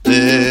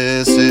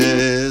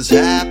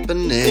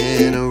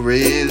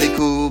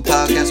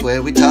podcast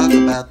where we talk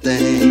about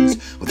things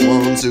with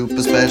one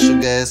super special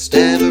guest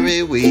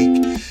every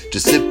week.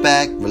 Just sit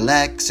back,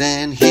 relax,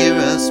 and hear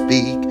us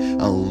speak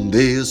on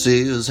This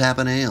Is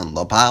Happening,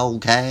 the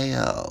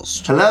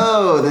podcast.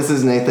 Hello, this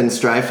is Nathan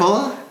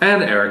Streifel.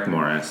 And Eric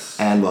Morris.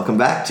 And welcome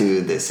back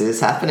to This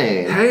Is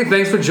Happening. Hey,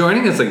 thanks for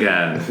joining us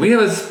again. We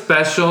have a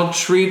special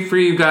treat for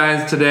you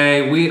guys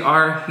today. We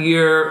are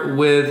here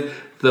with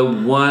the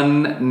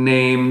one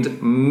named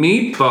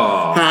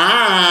Meatball.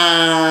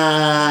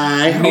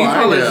 Hi!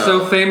 Meatball is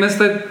so famous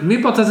that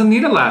Meatball doesn't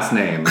need a last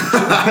name.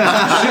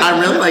 I'm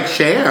really like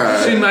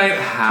Cher. She might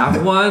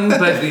have one,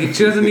 but she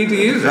doesn't need to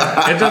use it.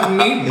 It's just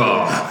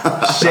Meatball.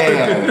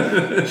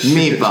 Cher.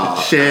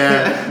 Meatball.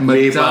 Cher,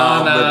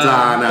 Meatball,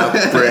 Madonna,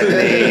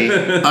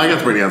 Britney. I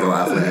guess Britney has a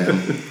last name.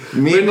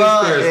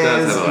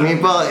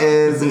 Meatball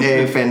is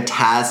a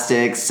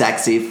fantastic,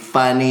 sexy,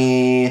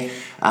 funny,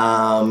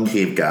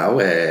 Keep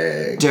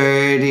going.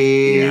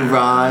 dirty,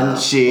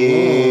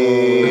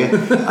 raunchy,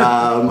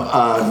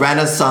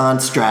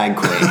 Renaissance drag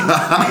queen.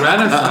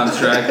 Renaissance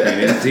drag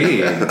queen,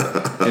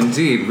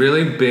 indeed.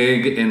 Really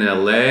big in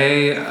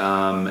LA,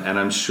 and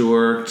I'm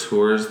sure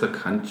tours the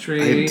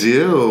country. I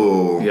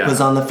do. Yeah. Was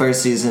on the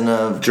first season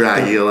of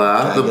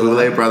Dragula, the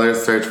Boulet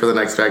Brothers Search for the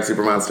Next Drag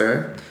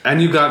Supermonster. And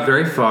you got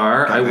very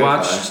far. I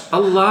watched a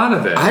lot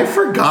of it. I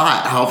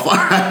forgot how far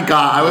I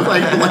got. I was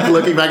like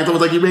looking back and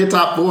someone was like, you made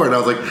top 4. And I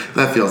was like,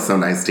 that feels so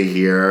nice to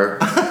hear.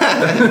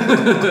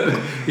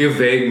 You have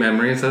vague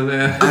memories of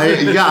it?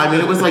 I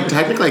mean, it was like,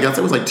 technically, I guess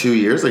it was like 2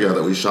 years ago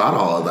that we shot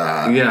all of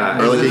that.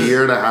 Yeah. Or like a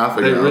year and a half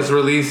ago. It was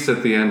released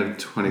at the end of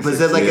 2016. Was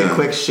it like a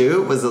quick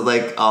shoot? Was it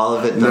like all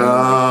of it done?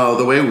 No,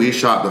 the way we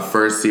shot the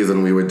first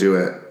season, we would do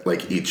it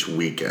like each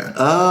weekend.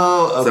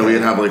 Oh, okay. So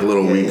we'd have like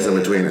little weeks in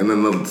between. And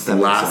then the That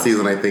last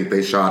season, I think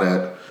they shot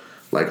it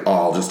like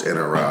all just in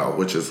a row,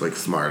 which is like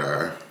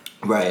smarter.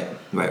 Right.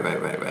 I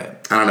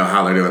don't know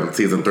how they're doing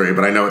season 3,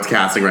 but I know it's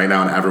casting right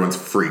now and everyone's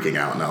freaking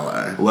out in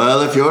LA.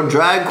 Well, if you're a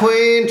drag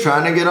queen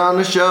trying to get on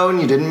the show and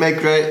you didn't make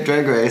Drag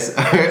Race,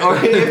 or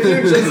if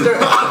you're just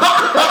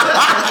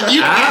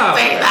You can't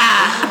say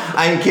that!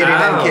 I'm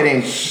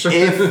kidding.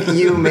 If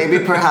you maybe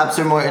perhaps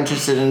are more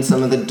interested in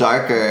some of the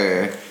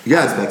darker aspects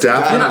of drag.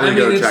 Definitely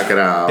go check it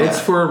out. It's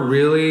for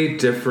really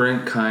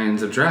different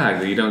kinds of drag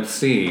that you don't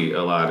see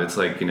a lot. It's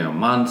like,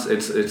 months.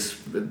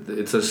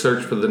 It's a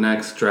search for the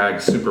next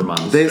drag super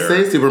monster. They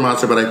say super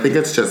monster, but I think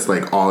it's just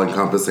like all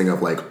encompassing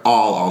of like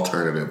all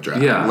alternative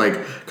drag. Yeah. Like,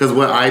 because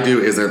what I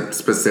do isn't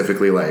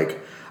specifically like,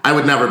 I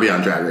would never be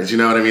on Drag Race, you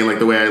know what I mean? Like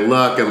the way I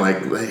look and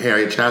like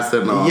hairy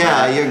chested and all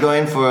that. Yeah, you're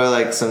going for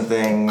like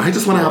something. I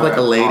just want to have like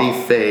a lady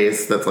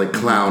face that's like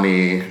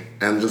clowny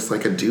and just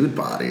like a dude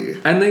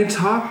body. And they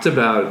talked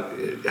about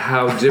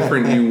how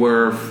different you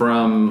were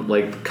from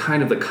like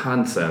kind of the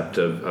concept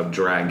of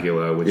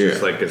Dragula, which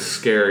is like a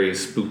scary,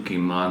 spooky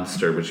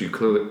monster, which you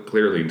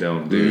clearly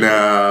don't do.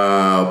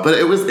 No, but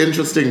it was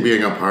interesting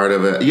being a part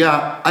of it.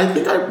 Yeah, I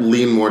think I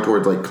lean more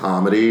towards like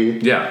comedy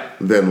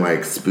than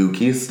like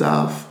spooky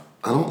stuff.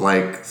 I don't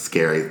like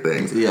scary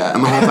things. Yeah.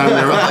 And the whole time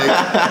they were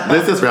like,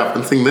 this is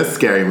referencing this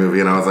scary movie.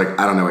 And I was like,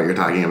 I don't know what you're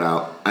talking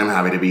about. I'm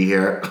happy to be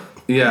here.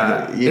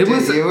 Yeah. You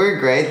were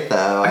great,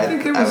 though. I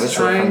think it was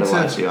so fun trying to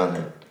watch you on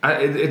it.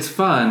 It's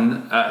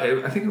fun.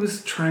 I think it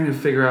was trying to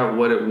figure out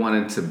what it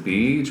wanted to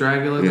be,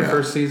 Dragula, the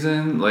first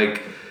season.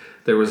 Like,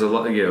 there was a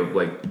lot,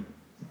 like,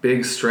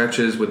 big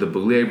stretches with the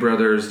Boulet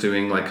brothers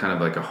doing, like, kind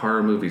of like a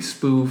horror movie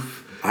spoof.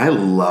 I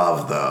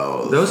love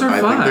those. Those are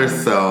fun. I think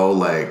they're so,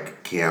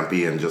 like,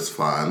 campy and just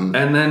fun.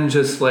 And then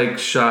just, like,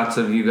 shots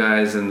of you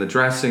guys in the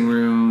dressing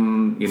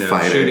room,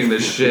 fighting. Shooting the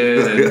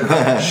shit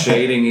and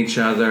shading each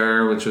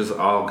other, which was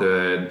all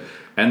good.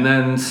 And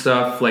then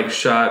stuff, like,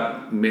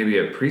 shot maybe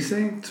at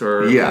Precinct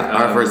or... Yeah,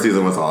 our first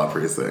season was all at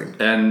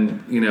Precinct.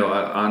 And,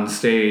 on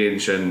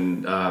stage,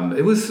 and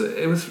it was good.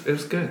 It was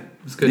good.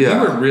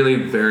 Yeah. You were really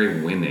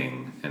very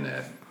winning in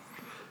it.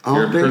 Oh,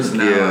 your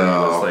personality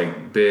was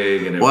like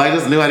big, and I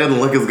just knew I didn't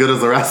look as good as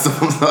the rest of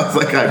them, so I was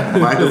like, I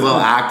might as well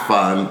act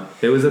fun.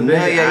 It was a big. No,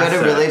 yeah, you had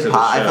a really.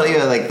 I felt you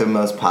had like the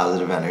most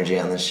positive energy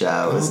on the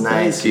show. It was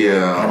nice. Thank you.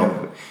 Kind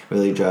of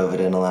really drove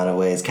it in a lot of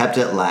ways. Kept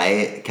it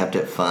light, kept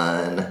it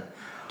fun,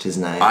 which is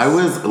nice. I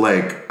was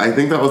like, I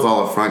think that was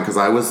all a front because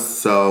I was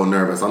so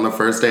nervous. On the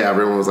first day,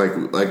 everyone was like,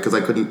 because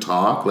I couldn't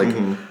talk, like.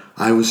 Mm-hmm.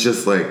 I was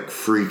just like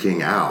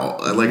freaking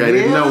out. Like I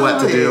didn't know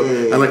what to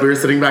do. And like we were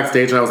sitting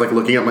backstage and I was like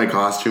looking at my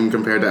costume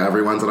compared to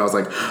everyone's and I was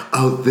like,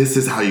 oh, this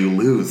is how you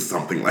lose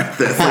something like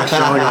this. Like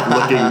showing up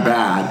looking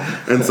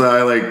bad. And so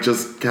I like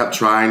just kept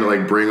trying to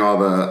like bring all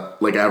the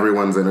like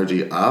everyone's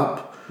energy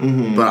up.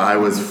 Mm-hmm. But I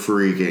was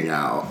freaking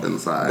out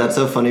inside. That's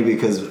so funny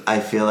because I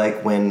feel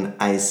like when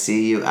I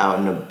see you out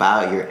and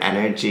about, your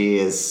energy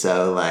is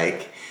so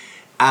like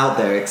out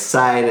there,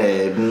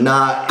 excited,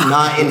 not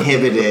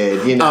inhibited,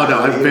 Oh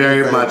no, I'm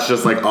very much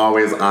just like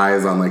always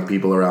eyes on like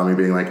people around me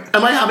being like,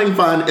 am I having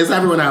fun? Is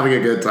everyone having a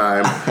good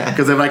time?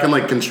 Because if I can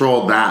like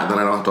control that, then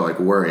I don't have to like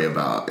worry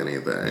about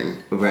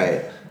anything.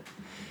 Right.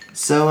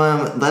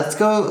 So let's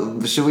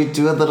go. Should we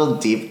do a little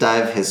deep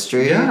dive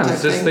history? Yeah, I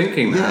was just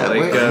thinking that.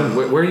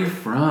 Where are you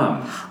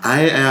from?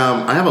 I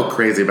have a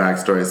crazy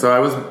backstory. So I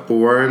was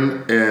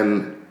born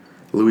in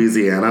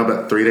Louisiana,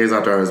 but 3 days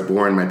after I was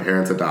born, my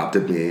parents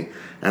adopted me,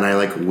 and I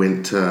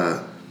went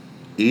to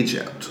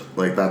Egypt.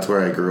 That's where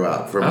I grew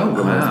up for the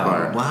most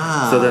part.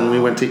 Wow. So then we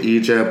went to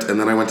Egypt, and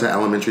then I went to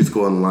elementary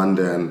school in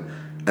London,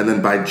 and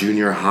then by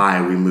junior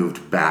high we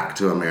moved back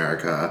to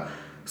America.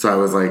 So I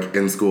was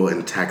in school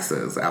in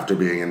Texas after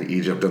being in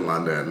Egypt and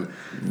London.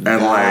 And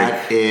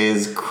that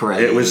is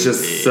crazy. It was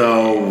just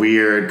so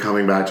weird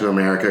coming back to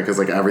America because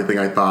everything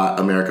I thought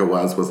America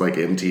was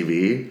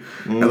MTV.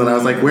 And then I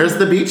was like, where's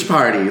the beach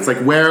party? It's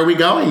where are we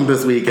going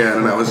this weekend?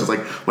 And I was just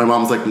my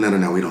mom was like,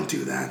 no, we don't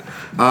do that.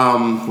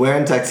 Where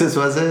in Texas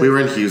was it? We were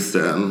in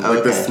Houston.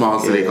 Okay. This small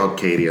city called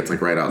Katy. It's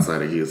right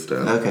outside of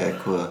Houston. Okay,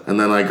 cool. And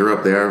then I grew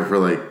up there for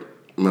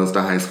most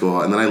of high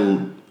school. And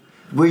then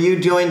Were you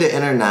joined to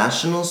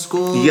international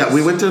schools? Yeah,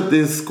 we went to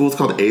these schools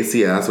called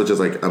ACS, which is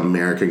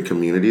American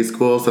Community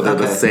School. So they're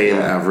the same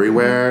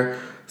everywhere.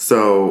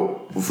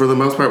 So for the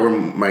most part, where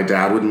my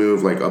dad would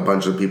move, a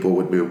bunch of people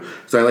would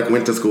move. So I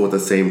went to school with the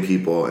same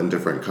people in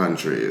different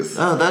countries.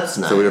 Oh, that's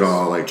nice. So we would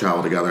all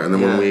travel together. And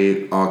then when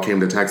we all came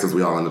to Texas,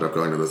 we all ended up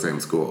going to the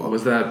same school.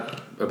 Was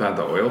that about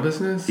the oil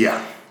business?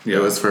 Yeah. It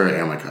was for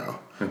Amoco.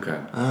 Okay.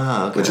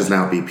 Ah, okay. Which is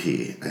now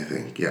BP, I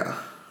think. Yeah.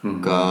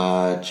 Mm-hmm.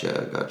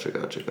 Gotcha.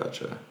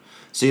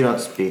 So you don't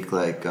speak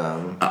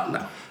no.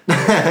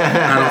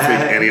 I don't speak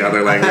any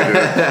other languages.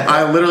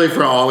 I literally,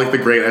 for all the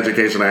great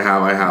education I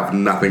have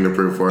nothing to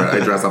prove for it. I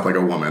dress up like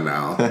a woman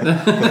now.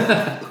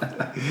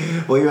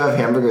 Well, you have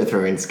hamburger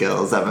throwing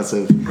skills. That must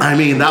have... I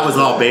mean, that was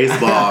all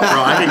baseball.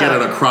 Bro, I can get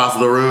it across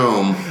the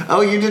room.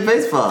 Oh, you did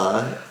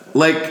baseball.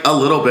 A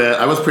little bit.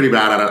 I was pretty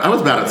bad at it. I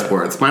was bad at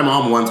sports. My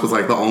mom once was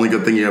the only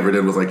good thing you ever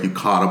did was you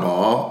caught a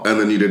ball and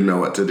then you didn't know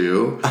what to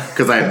do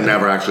because I had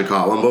never actually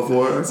caught one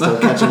before. Still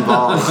catching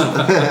balls.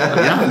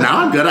 Yeah, now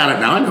I'm good at it.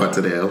 Now I know what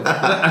to do.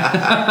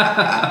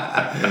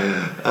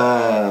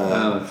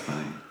 That's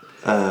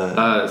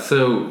funny.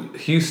 So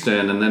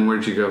Houston, and then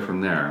where'd you go from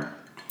there?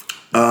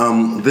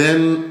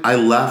 Then I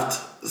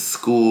left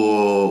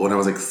school when I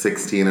was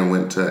 16 and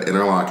went to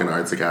Interlochen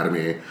Arts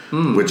Academy,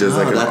 which is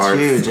an art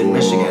huge school. In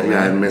Michigan.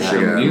 Yeah, in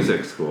Michigan. Yeah,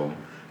 music school.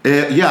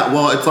 It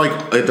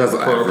does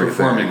everything.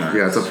 Performing arts.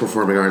 Yeah, it's a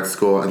performing arts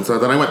school. And so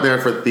then I went there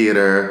for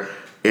theater,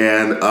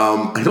 and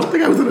I don't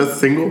think I was in a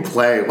single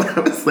play when I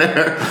was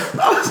there.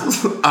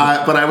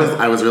 But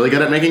I was really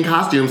good at making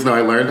costumes. No,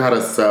 I learned how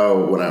to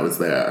sew when I was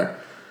there.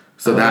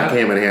 So that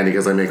came in handy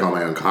because I make all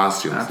my own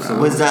costumes now.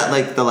 Was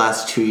that the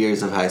last 2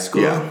 years of high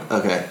school? Yeah.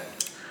 Okay.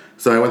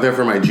 So I went there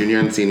for my junior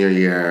and senior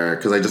year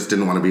because I just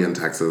didn't want to be in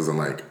Texas,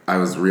 and I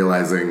was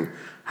realizing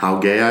how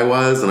gay I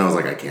was, and I was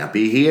I can't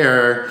be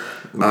here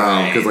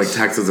because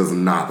Texas is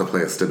not the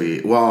place to be.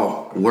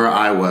 Well, where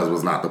I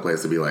was not the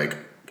place to be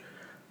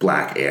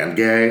black and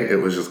gay.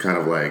 It was just kind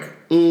of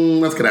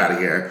let's get out of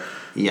here.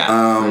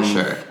 Yeah, for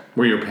sure.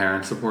 Were your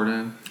parents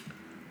supportive?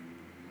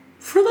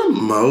 For the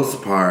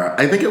most part,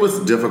 I think it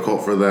was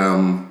difficult for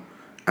them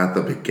at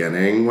the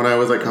beginning when I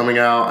was coming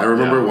out. I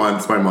remember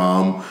once my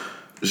mom.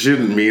 She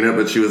didn't mean it,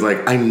 but she was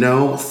I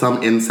know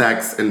some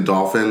insects and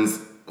dolphins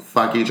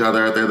fuck each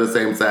other if they're the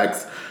same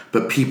sex,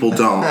 but people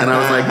don't. And I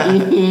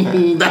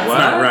was that's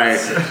not right.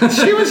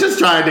 She was just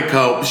trying to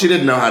cope. She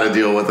didn't know how to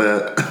deal with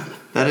it.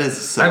 That is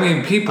so... I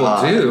mean, people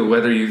do,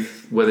 whether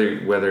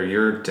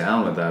you're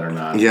down with that or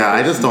not. Yeah,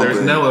 I just don't...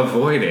 There's no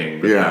avoiding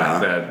the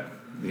fact that,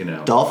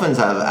 Dolphins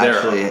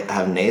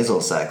have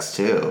nasal sex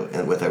too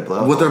with their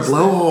blowholes. With their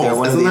blowholes. They're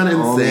one Isn't of the that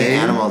only insane?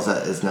 animals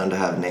that is known to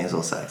have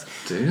nasal sex.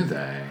 Do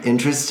they?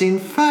 Interesting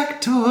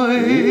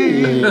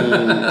factoid.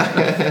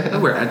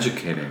 Oh, we're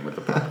educating with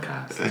the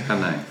podcast. How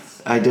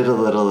nice. I did a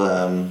little...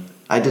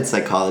 I did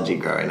psychology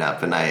growing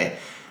up, and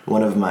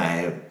one of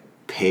my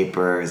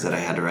papers that I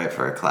had to write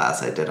for a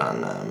class I did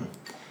on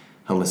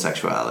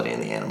homosexuality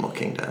in the animal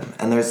kingdom.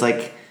 And there's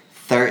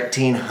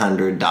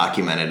 1,300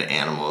 documented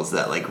animals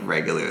that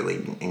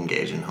regularly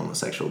engage in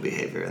homosexual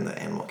behavior in the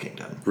animal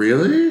kingdom.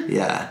 Really?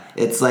 Yeah,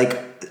 it's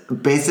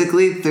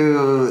basically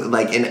through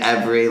in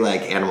every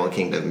animal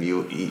kingdom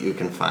you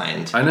can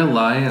find. I know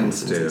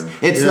lions do.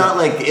 It's not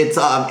it's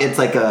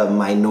a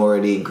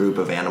minority group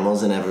of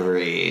animals in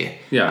every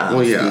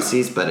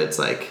species, but it's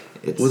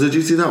Well, did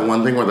you see that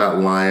one thing where that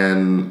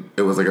lion?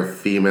 It was a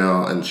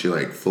female, and she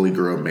fully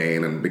grew a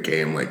mane and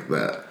became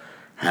the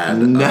head.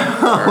 No,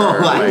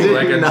 I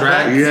didn't know.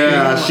 drag.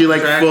 Yeah, she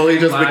fully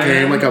just lion?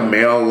 became a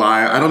male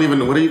lion. I don't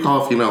even. What do you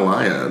call a female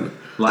lion?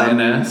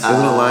 Lioness. Is it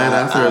a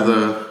lioness or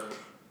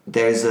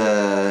There's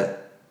a.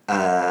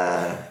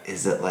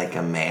 Is it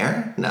a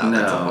mare? No,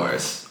 that's a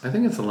horse. I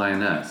think it's a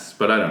lioness,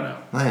 but I don't know.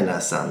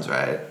 Lioness sounds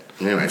right.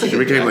 Anyway, That's a she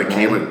good became joke,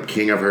 man.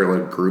 king of her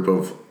like group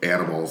of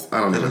animals. I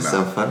don't even know. is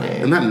so funny.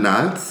 Isn't that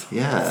nuts?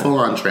 Yeah. Full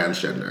on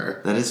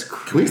transgender. That is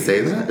crazy. Can we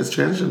say that? Is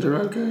transgender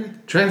okay?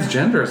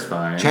 Transgender is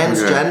fine.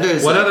 Transgender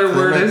is What like other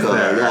word is clinical.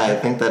 there? Yeah, I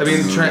think that's. I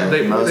mean,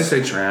 they most-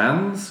 say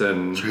trans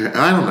and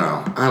I don't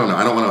know.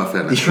 I don't want to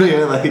offend it.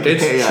 You're like,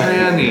 it's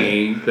yeah.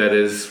 tranny that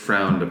is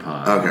frowned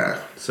upon. Okay.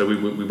 So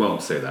we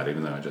won't say that,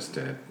 even though I just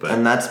did. But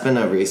And that's been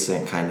a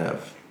recent kind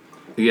of.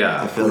 I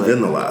yeah, feel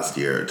Within like, the last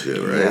year or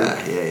two,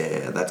 right?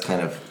 yeah. That's kind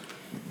of.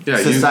 yeah.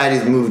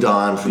 Society's moved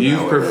on from You've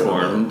that a little bit.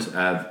 performed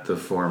at the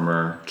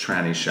former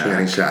Tranny Shack,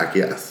 Tranny Shack,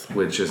 yes.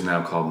 which is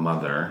now called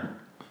Mother,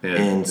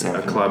 In San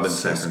a club in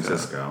San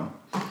Francisco.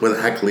 Francisco. With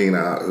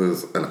Heclina,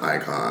 who's an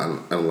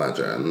icon, a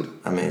legend.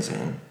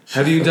 Amazing.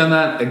 Have you done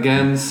that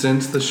again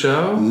since the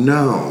show?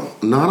 No,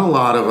 not a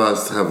lot of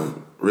us have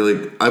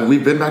really.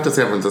 We've been back to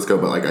San Francisco,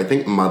 but like I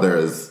think Mother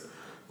is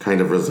kind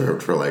of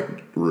reserved for like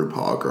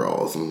RuPaul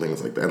girls and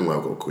things like that, and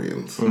local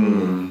queens.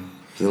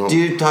 Do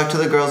you talk to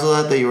the girls a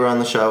lot that you were on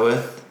the show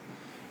with?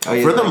 Are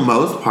you For the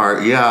most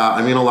part, yeah.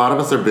 I mean, a lot of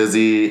us are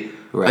busy.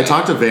 Right. I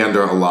talk to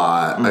Vander a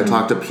lot. I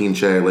talk to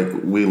Pinche.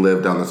 Like, we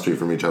live down the street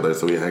from each other,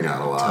 so we hang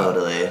out a lot.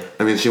 Totally.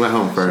 I mean, she went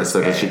home first,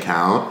 so does she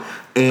count?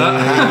 And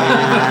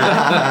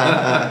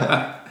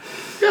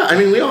yeah, I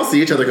mean, we all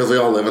see each other because we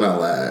all live in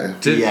LA.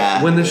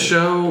 Yeah. When the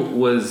show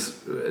was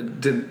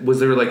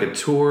there like a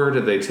tour?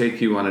 Did they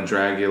take you on a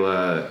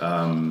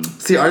Dragula?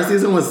 See, our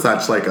season was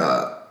such like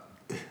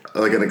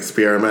an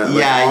experiment. Like,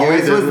 Yeah, all we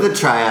yours did was the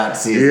tryout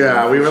season.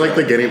 Yeah, we were like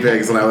the guinea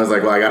pigs, and I was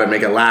like, well, I gotta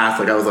make it last.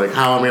 Like, I was like,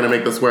 how am I gonna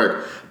make this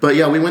work? But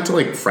yeah, we went to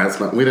like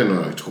Fresno. We didn't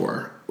really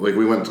tour. Like,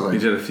 we went to You like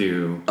did a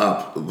few.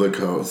 up the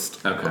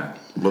coast. Okay.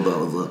 But that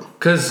was it.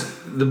 Because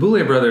the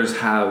Boulet brothers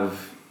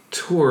have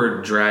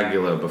toured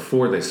Dragula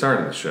before they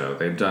started the show.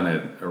 They've done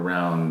it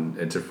around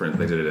at different.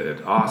 They did it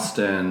at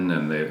Austin,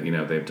 and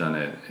they've done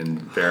it in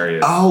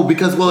various. Oh,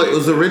 because well, it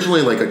was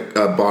originally like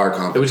a bar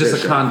competition. It was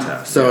just a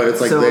contest. So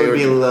it's like So they it would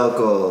be were.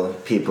 local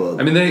people.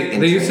 I mean,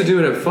 they used to do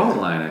it at Fault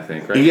Line, I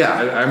think, right?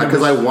 Yeah, remember.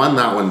 because I won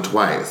that one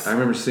twice. I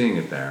remember seeing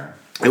it there.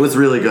 It was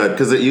really good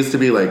because it used to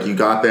be like you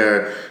got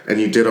there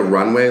and you did a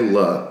runway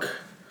look,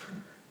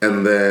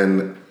 and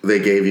then they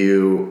gave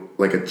you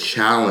like a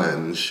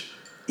challenge.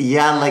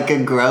 Yeah, like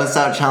a gross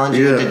out challenge.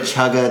 You had Yeah. to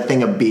chug a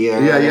thing of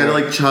beer. Yeah, you had to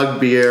like chug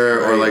beer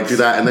or like do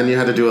that, and then you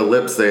had to do a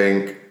lip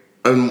sync.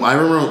 And I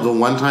remember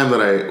one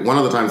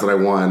of the times that I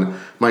won,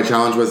 my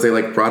challenge was they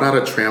like brought out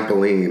a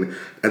trampoline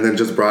and then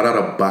just brought out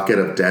a bucket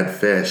of dead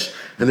fish.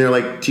 And they were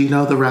like, do you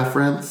know the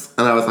reference?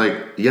 And I was like,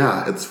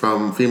 yeah, it's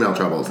from Female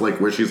Troubles, like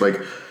where she's like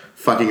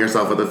fucking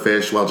herself with a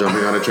fish while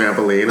jumping on a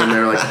trampoline. And they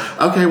were like,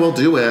 okay, we'll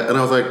do it. And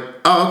I was like,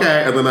 oh,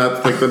 okay. And then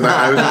that's like the night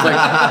I was just like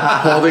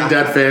holding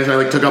dead fish. I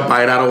like took a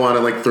bite out of one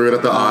and like threw it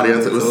at the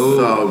audience. It was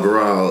so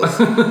gross.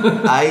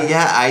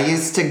 I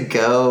used to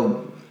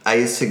go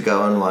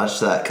and watch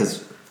that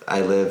because I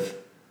live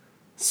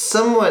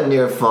somewhat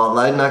near Fault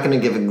Line. Not going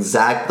to give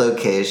exact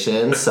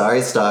location.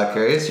 Sorry,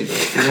 stalkers. You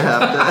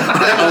have to.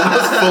 I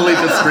almost fully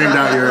just screamed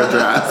out your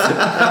address.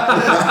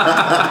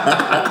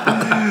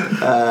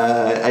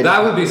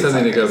 That would be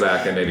something to go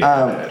back and maybe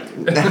edit.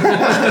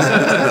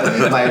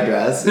 My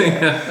address.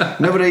 Yeah.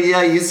 No, but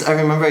I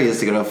remember I used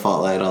to go to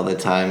Fault Line all the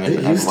time and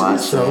It used to be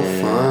watch so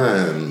it.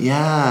 fun.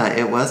 Yeah,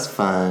 it was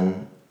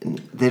fun.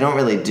 They don't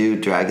really do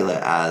Dragula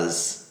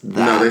as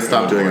that. No, they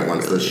stopped doing it anymore,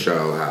 once really. the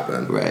show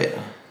happened. Right.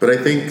 But I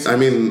think, I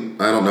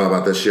don't know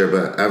about this year,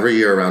 but every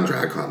year around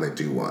DragCon they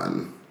do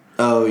one.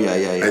 Oh, yeah.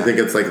 I think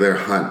it's like their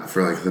hunt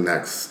for like the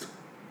next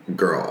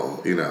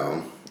girl, you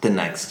know? The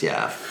next,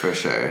 yeah, for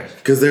sure.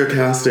 Because they're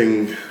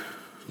casting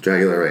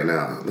Dragula right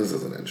now. This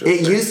isn't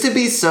interesting. It used to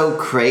be so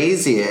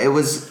crazy. It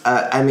was,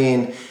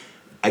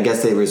 I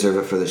guess they reserve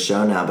it for the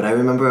show now, but I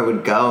remember I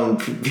would go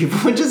and people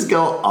would just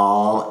go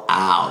all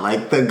out.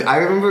 Like, I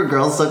remember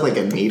girls took like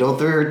a needle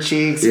through her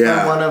cheeks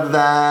Yeah. for one of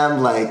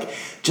them. Like,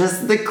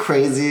 just the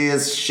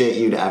craziest shit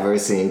you'd ever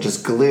seen.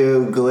 Just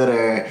glue,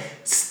 glitter,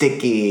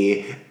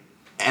 sticky,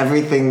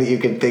 everything that you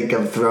could think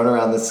of thrown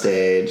around the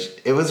stage.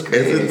 It was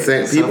great. It's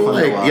insane. So People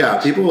fun to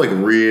watch. people like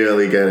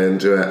really get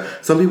into it.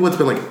 Some people would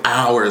spend like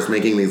hours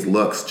making these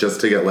looks just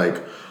to get like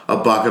a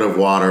bucket of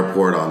water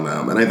poured on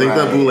them. And I think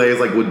the Right. Boulets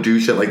like would do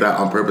shit like that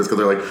on purpose because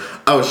they're like,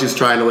 oh, she's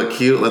trying to look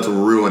cute. Let's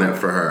ruin it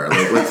for her.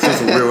 Like, let's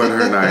just ruin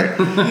her night.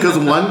 Because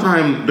one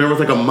time there was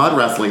like a mud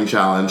wrestling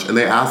challenge and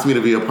they asked me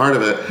to be a part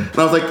of it. And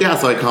I was like, yeah.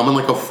 So I come in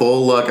like a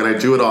full look and I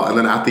do it all. And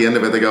then at the end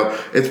of it, they go,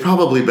 it's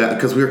probably best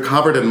because we were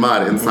covered in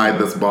mud inside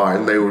this bar.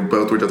 And they were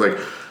just like,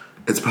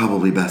 it's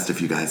probably best if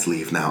you guys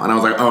leave now. And I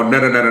was like, oh,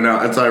 no.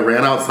 And so I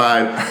ran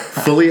outside,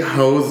 fully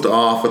hosed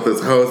off with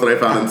this hose that I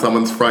found in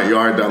someone's front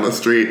yard down the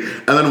street,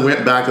 and then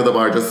went back to the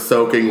bar just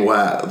soaking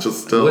wet.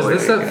 Just still Was like,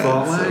 this at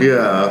Fault Line?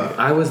 yeah.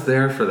 I was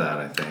there for that,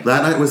 I think.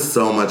 That night was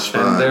so much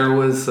fun. And there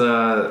was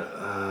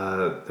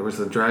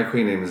a drag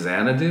queen named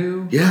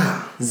Xanadu.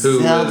 yeah. Who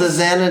Zelda was-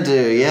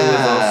 Xanadu,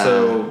 yeah.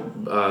 Who was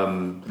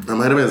also That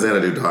might have been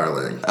Xanadu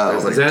Darling. Oh, I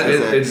was like,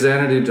 it's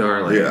Xanadu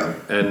Darling. Yeah.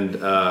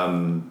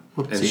 And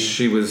and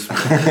she was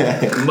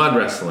mud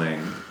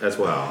wrestling as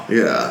well.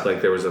 Yeah.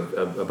 Like there was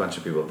a bunch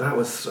of people. That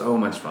was so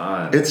much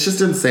fun. It's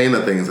just insane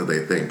the things that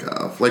they think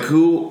of. Like,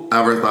 who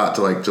ever thought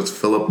to, like, just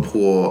fill a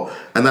pool?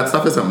 And that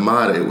stuff isn't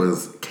mud. It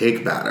was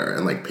cake batter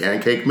and, like,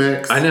 pancake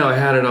mix. I know. I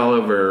had it all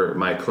over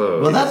my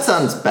clothes. Well, that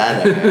sounds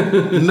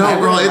better. No,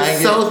 girl,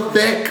 it's so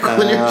thick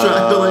when you're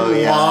trying to,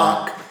 like,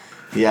 walk.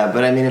 Yeah,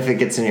 but I mean, if it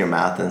gets in your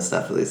mouth and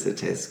stuff, at least it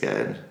tastes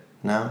good.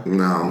 No?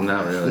 No.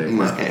 Not really.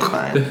 Okay,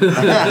 fine.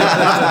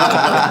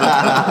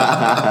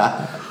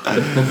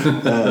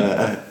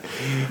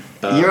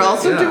 You're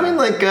also doing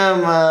like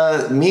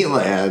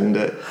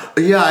Meatland.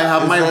 Yeah, I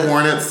have my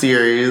Hornet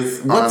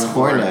series. What's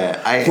Hornet?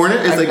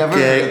 Hornet is a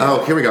gay.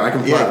 Oh, here we go. I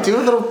can plug. Yeah, do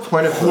a little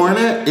Hornet.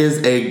 Hornet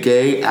is a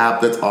gay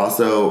app that's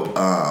also.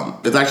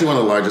 It's actually one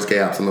of the largest gay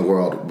apps in the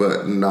world,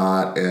 but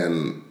not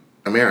in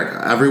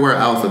America. Everywhere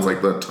else, it's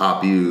like the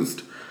top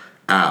used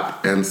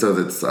app, and so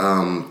it's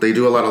they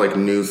do a lot of like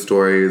news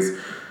stories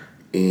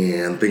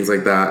and things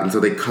like that, and so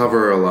they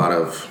cover a lot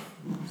of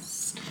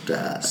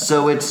stuff.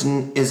 So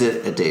is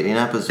it a dating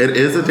app? It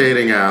is a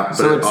dating app, but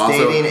so it's also,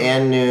 dating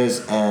and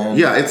news and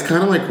yeah, it's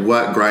kind of like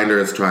what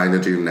Grindr is trying to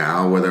do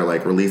now, where they're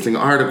like releasing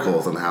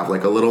articles and have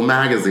like a little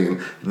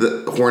magazine.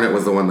 The Hornet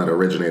was the one that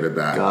originated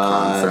that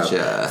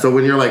concept. So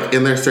when you're like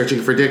in there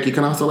searching for dick, you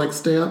can also like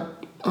stay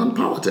up on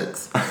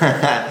politics.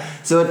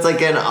 So it's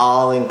like an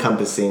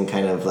all-encompassing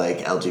kind of like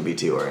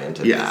LGBT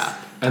oriented. Yeah.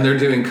 And they're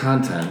doing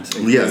content,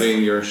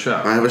 including your show.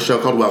 I have a show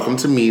called Welcome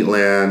to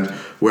Meatland,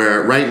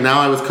 where right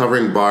now I was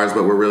covering bars,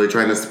 but we're really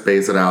trying to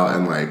space it out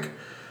and like.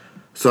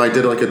 So I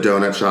did like a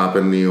donut shop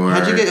in New York.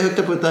 How'd you get hooked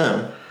up with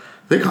them?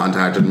 They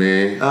contacted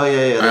me. Oh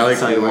yeah. I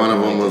like one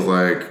of them was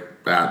like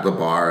at the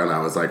bar, and I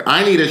was like,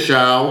 I need a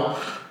show.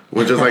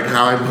 Which is like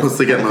how I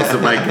mostly get most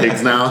of my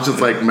gigs now. It's just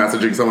like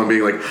messaging someone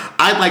being like,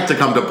 I'd like to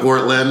come to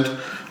Portland.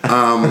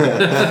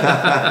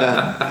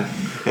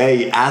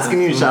 Hey,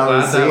 asking you shall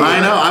receive. I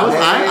know.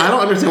 I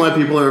don't understand why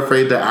people are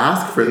afraid to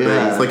ask for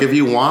things. Like if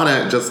you want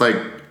it, just like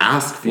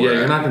ask for it. Yeah,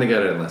 you're not going to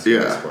get it unless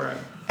you ask for it.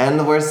 And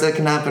the worst that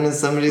can happen is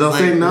somebody's They'll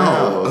like, say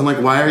no. I'm like,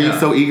 why are you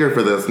so eager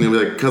for this? And you'll be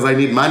like, because I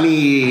need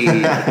money.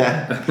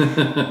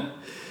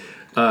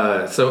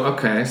 So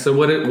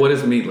what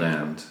is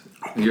Meatland?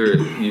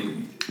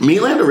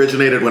 Meatland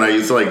originated when I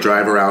used to like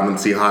drive around and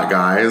see hot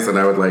guys, and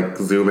I would like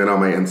zoom in on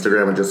my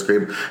Instagram and just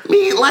scream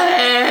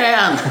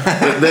Meatland.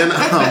 But then,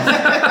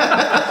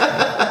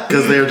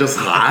 because they're just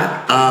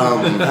hot,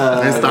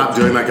 I stopped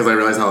doing that because I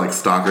realized how like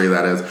stalkery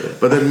that is.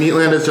 But then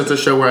Meatland is just a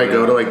show where I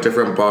go to like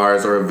different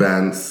bars or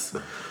events,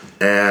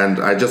 and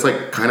I just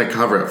like kind of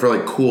cover it for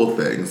like cool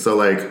things. So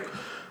like,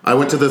 I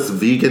went to this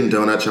vegan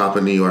donut shop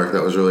in New York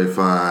that was really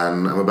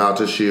fun. I'm about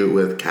to shoot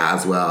with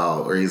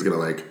Caswell, where he's gonna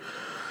like.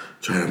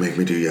 Trying to make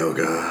me do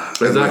yoga.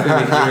 Is that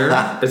going to be here?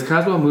 Is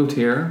Caswell moved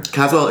here?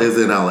 Caswell is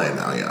in LA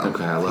now, yeah.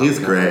 Okay, I love He's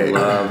great. I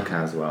love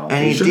Caswell.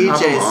 And he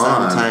DJs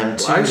sometime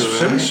too.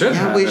 We should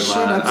have we him should.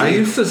 on. I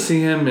used to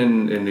see him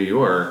in New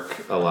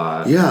York a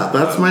lot. Yeah,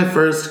 that's my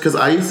first, because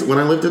when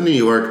I lived in New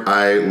York,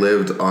 I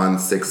lived on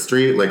 6th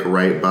Street, like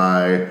right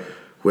by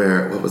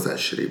what was that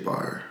shitty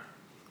bar?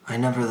 I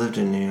never lived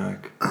in New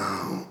York.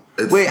 Oh.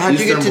 Wait, how'd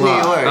you get to New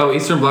York? Oh,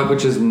 Eastern Bloc,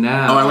 which is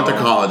now. Oh, I went to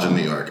college in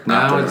New York.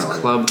 Now it's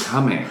Club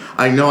Cumming.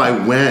 I know, I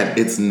went.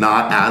 It's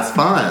not as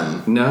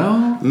fun.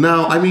 No?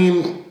 No, I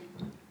mean,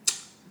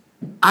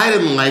 I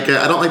didn't like it.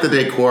 I don't like the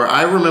decor.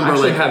 I remember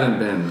haven't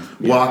been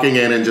walking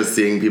in and just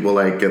seeing people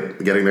like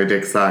getting their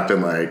dick sucked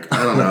and like,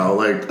 I don't know,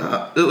 like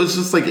it was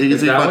just like easy.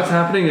 Is that what's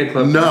happening at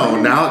Club No,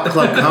 Cumming? now at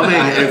Club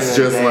Cumming, it's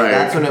just like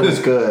that's when it was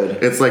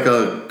good. It's like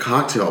a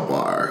cocktail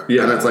bar,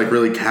 and it's like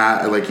really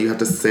like you have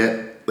to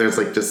sit. There's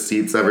like just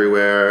seats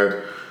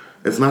everywhere.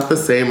 It's not the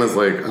same as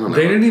like I don't know.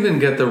 They didn't even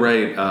get the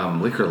right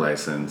liquor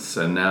license,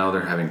 and now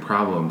they're having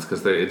problems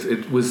because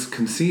it was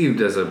conceived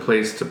as a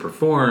place to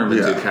perform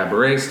and do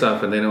cabaret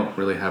stuff, and they don't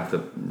really have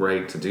the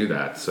right to do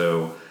that.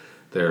 So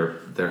they're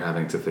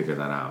having to figure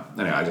that out.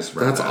 Anyway, I just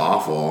read that's that.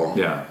 awful.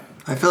 Yeah,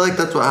 I feel like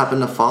that's what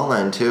happened to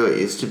Faultline too. It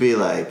used to be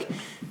like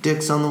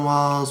dicks on the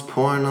walls,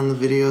 porn on the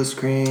video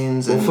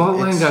screens. Well, and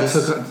Faultline got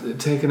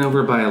taken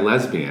over by a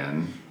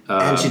lesbian.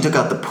 And she took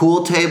out the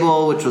pool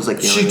table, which was like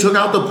she took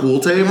out the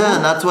pool table. Yeah,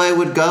 and that's why I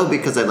would go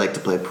because I'd like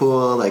to play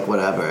pool, like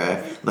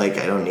whatever. Like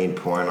I don't need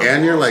porn.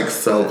 And you're like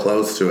so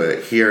close to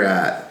it here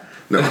at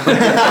no. In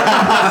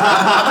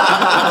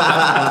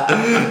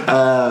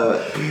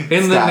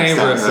the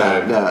neighborhood.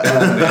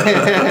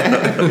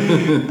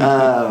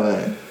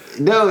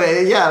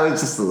 Yeah, it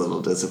was just a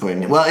little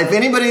disappointing. Well, if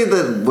anybody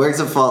that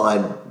works at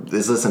Faultline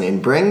is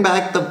listening, bring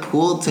back the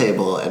pool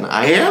table and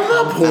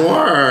the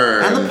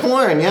porn. And the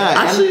porn, yeah.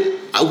 Actually,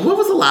 what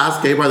was the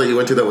last gay bar that you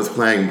went to that was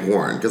playing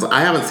porn? Because I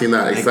haven't seen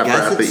that except for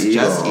at the Eagle.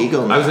 Just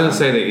Eagle now. I was going to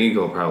say the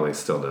Eagle probably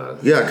still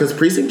does. Yeah, because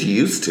Precinct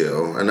used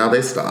to, and now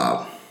they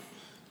stopped.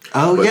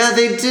 Oh, yeah,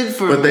 they did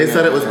for. But they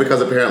said it was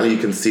because apparently you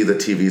can see the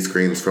TV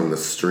screens from the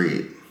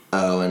street.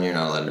 Oh, and you're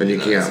not allowed to. And you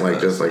can't like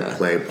just like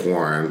play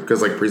porn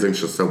because like Precinct's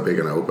just so big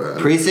and open.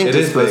 Precinct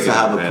is supposed to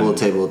have a pool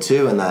table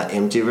too in that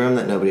empty room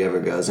that nobody ever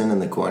goes in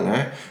the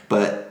corner.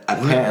 But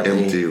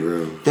apparently empty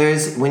room.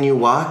 there's when you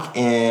walk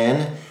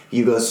in,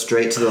 you go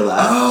straight to the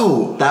left.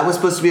 Oh! That was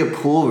supposed to be a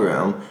pool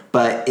room,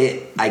 but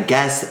I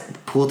guess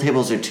pool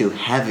tables are too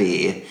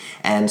heavy,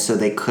 and so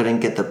they couldn't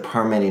get the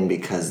permitting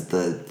because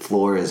the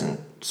floor isn't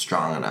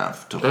strong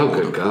enough to hold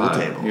a pool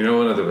table. You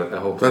know what? I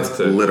hope That's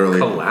to literally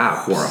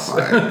collapse.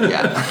 horrifying.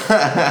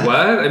 Yeah. What?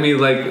 I mean,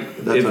 like,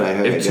 That's what I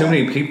heard, if too yeah.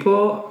 many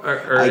people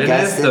are I in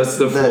guess it, the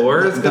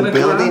floor is going to the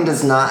building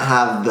collapse? does not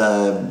have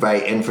the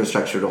right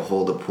infrastructure to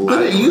hold a pool.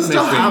 But it table. used to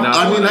Makes me have, not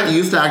I mean, wanna- that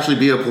used to actually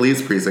be a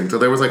police precinct, so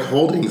there was like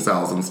holding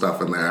cells and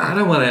stuff in there. I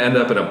don't want to end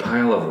up in a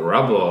pile of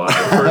rubble.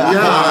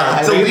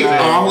 Yeah, delete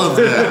all of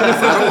this.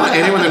 I don't want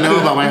anyone to know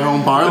about my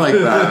home bar like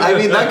that. I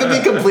mean, that could be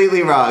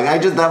completely wrong.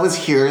 That was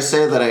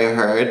hearsay that I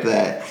heard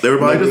that They were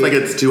probably just like,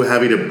 maybe- it's too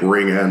heavy to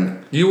bring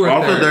in. You were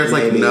also, there, there's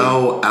like maybe.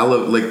 no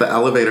the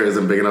elevator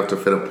isn't big enough to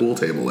fit a pool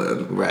table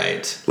in.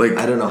 right. Like-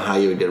 I don't know how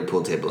you would get a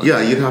pool table. in Yeah,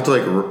 there. you'd have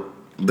to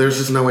there's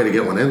just no way to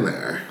get one in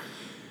there.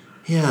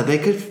 Yeah, they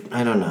could.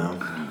 I don't know.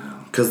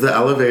 Because the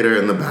elevator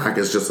in the back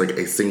is just like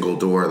a single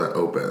door that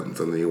opens,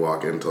 and then you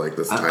walk into like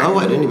this tiny. I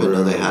didn't little even know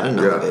room. they had an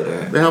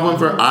elevator. They have one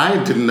for.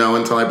 I didn't know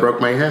until I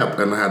broke my hip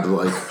and I had to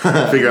like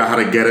figure out how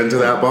to get into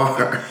that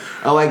bar.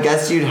 Oh, I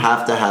guess you'd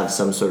have to have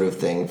some sort of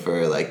thing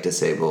for like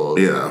disabled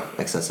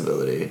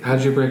accessibility.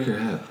 How'd you break your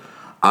hip?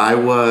 I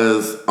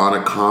was on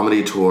a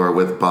comedy tour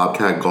with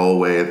Bobcat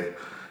Goldthwait,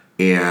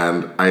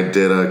 and I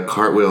did a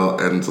cartwheel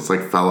and just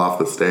like fell off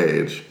the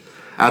stage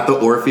at the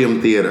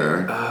Orpheum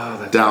Theater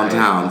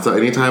downtown. right. So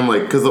anytime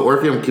because the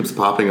Orpheum keeps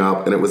popping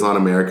up, and it was on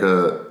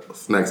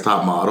America's Next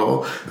Top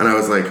Model, and I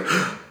was like,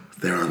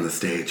 they're on the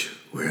stage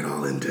where it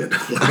all ended.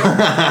 You're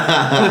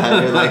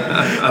like,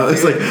 I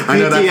was like, I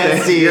know that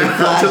PTSD, thing. Yeah,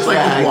 I was just like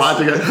flashbacks.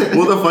 watching it.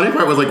 Well, the funny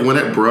part was like when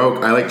it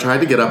broke, I like tried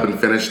to get up and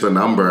finish the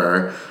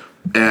number,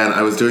 and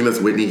I was doing this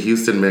Whitney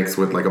Houston mix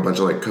with like a bunch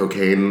of like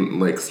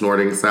cocaine like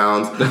snorting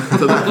sounds.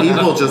 So the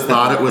people just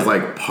thought it was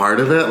like part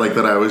of it, like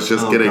that I was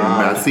just getting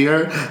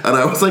messier, and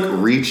I was like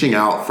reaching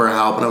out for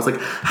help, and I was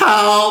like,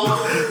 help,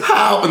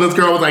 help, and this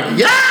girl was like,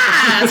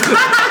 yes.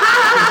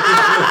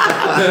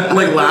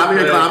 Like laughing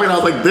and clapping, and I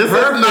was like, this is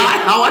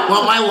not how I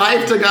want my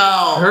life to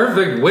go.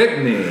 Perfect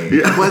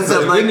Whitney. was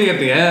it like? Whitney at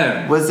the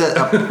end. Was it?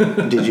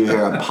 Did you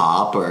hear a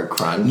pop or a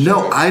crunch?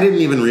 No, or- I didn't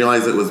even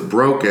realize it was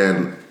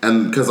broken.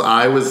 And because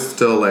I was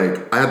still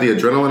like, I had the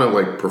adrenaline of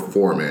like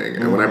performing.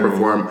 And when I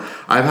perform,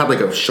 I've had like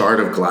a shard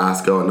of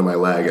glass go into my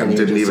leg and you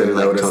didn't just even are,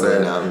 like, notice totally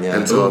it numb, yeah.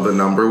 until the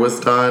number was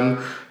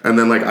done. And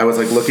then like I was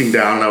like looking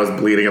down and I was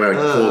bleeding and I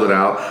like pulled it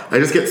out. I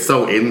just get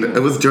so in.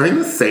 It was during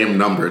the same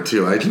number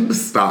too. I didn't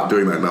stop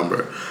doing that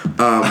number.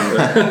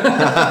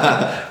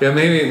 Yeah,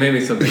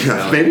 maybe something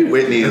else. Maybe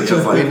Whitney is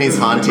just like Whitney's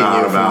haunting not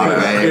you from about the it.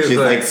 grave. It's She's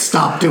like- like,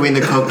 stop doing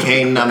the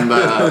cocaine number.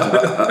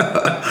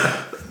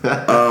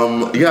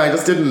 Yeah, I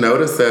just didn't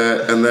notice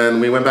it. And then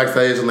we went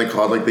backstage and they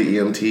called like the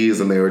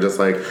EMTs and they were just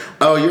like,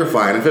 oh, you're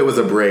fine. If it was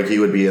a break,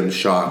 you would be in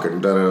shock and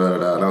da da da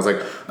da. And I was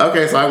like,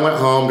 okay, so I went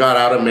home, got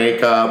out of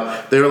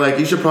makeup. They were like,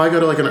 you should probably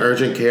go to like an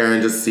urgent care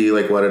and just see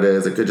like what it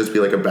is. It could just be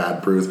like a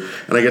bad bruise.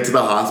 And I get to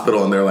the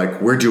hospital and they're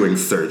like, we're doing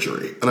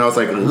surgery. And I was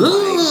like,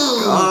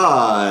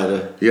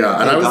 God. yeah.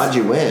 And I Thank was, God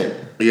you went.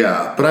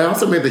 yeah. But I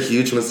also made the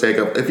huge mistake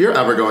of if you're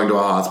ever going to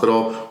a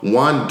hospital,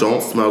 one,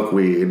 don't smoke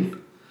weed.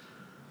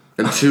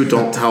 And two,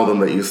 don't tell them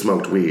that you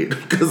smoked weed,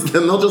 because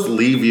then they'll just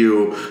leave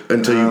you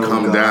until you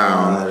come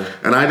down.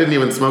 And I didn't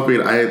even smoke weed.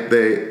 At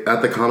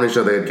the comedy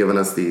show they had given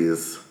us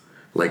these,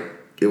 like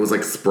it was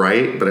like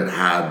Sprite, but it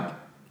had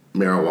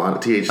marijuana,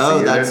 THC. Oh,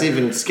 in that's it.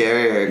 even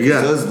scarier. 'Cause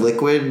Yeah. those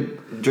liquid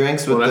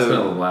drinks with Well, that's the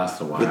gonna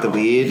last a while. with the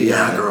weed.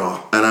 Yeah,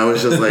 girl. And I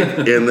was just like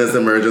in this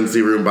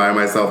emergency room by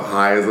myself,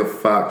 high as a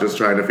fuck, just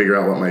trying to figure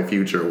out what my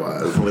future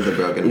was. With a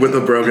broken With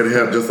a broken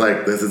hip, just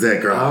like, this is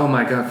it, girl. Oh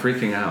my god,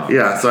 freaking out.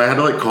 Yeah, so I had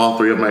to like call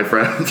 3 of my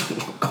friends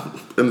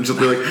and just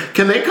be like,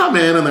 can they come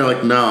in? And they're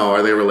like, no.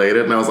 Are they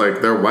related? And I was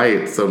like, they're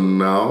white, so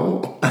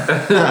no.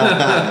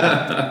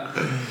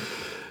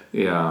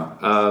 Yeah.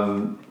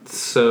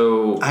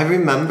 So I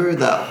remember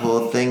that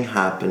whole thing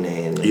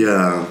happening.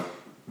 Yeah.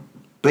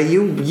 But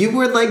you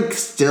were like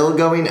still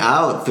going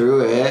out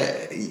through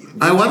it.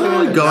 I wasn't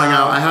really going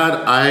out.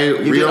 I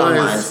did realized,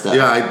 online stuff.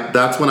 yeah,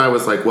 that's when I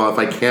was like, well, if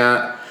I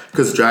can't,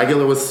 because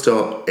Dragula was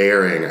still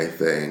airing, I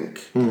think.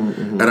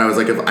 Mm-hmm. And I was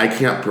like, if I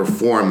can't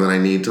perform, then I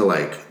need to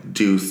like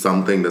do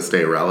something to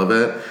stay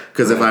relevant.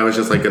 Because if I was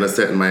just like gonna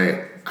sit in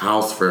my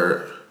house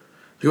for,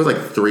 I think it was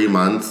like 3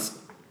 months,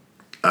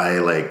 I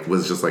like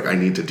was just like, I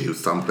need to do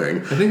something.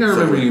 I think I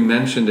remember you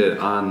mentioned it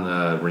on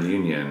the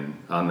reunion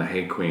on the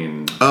Hey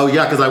Queen. Oh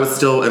yeah, because I was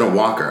still in a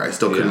walker. I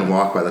still couldn't Yeah.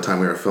 walk by the time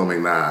we were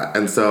filming that,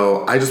 and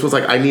so I just was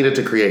like, I needed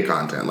to create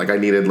content. Like I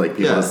needed like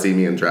people Yeah. to see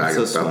me in drag That's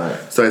and so stuff.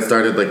 smart. So I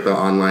started like the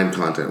online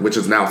content, which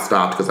is now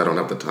stopped because I don't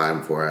have the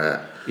time for it.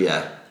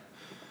 Yeah.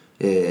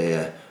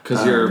 Yeah.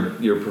 Because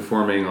you're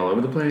performing all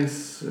over the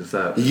place? Is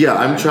that... Yeah,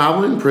 I'm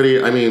traveling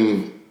pretty. I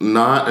mean,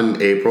 not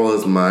in April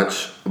as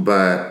much,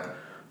 but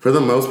for the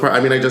most part,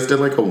 I mean, I just did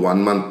like a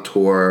 1-month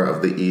tour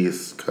of the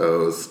East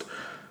Coast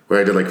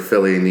where I did like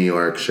Philly, New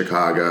York,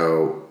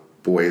 Chicago,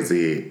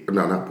 Boise.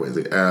 No, not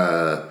Boise.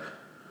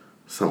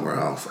 somewhere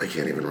else. I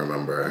can't even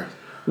remember.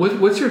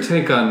 What's your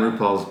take on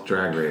RuPaul's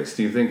Drag Race?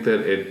 Do you think that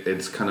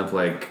it's kind of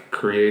like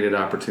created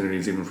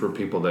opportunities even for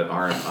people that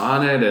aren't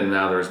on it, and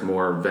now there's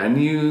more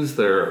venues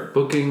that are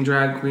booking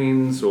drag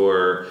queens,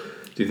 or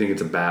do you think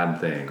it's a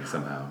bad thing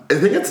somehow? I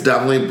think it's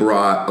definitely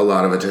brought a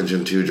lot of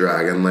attention to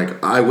drag, and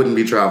like I wouldn't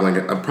be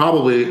traveling. I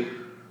probably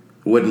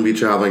wouldn't be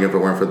traveling if it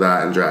weren't for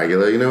that and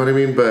Dragula. You know what I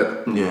mean?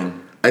 But Yeah.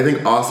 I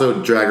think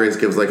also Drag Race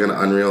gives like an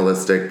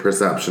unrealistic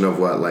perception of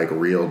what like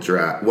real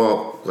drag.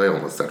 Well, I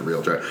almost said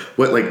real drag.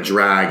 What like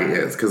drag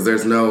is, because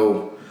there's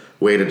no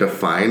way to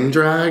define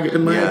drag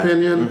in my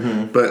opinion.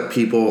 Mm-hmm. But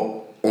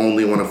people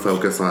only want to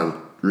focus on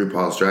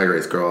RuPaul's Drag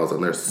Race girls,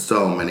 and there's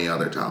so many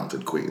other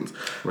talented queens.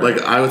 Right.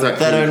 Like I was at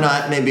that are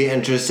not maybe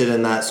interested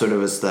in that sort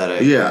of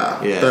aesthetic. Yeah,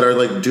 that are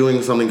like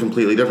doing something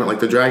completely different. Like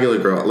the Dragula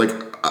girl,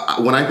 like.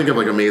 When I think of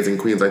like amazing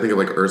queens, I think of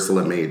like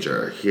Ursula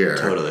Major here.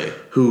 Totally.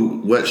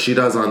 Who, what she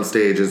does on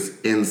stage is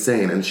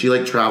insane. And she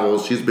like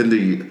travels, she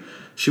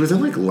was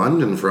in like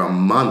London for a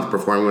month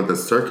performing with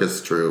this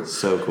circus troupe.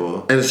 So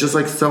cool. And it's just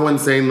like so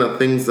insane the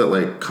things that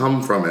like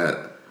come from it.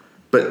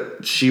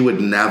 But she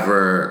would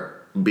never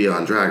be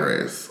on Drag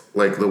Race.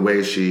 Like the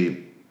way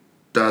she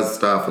does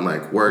stuff and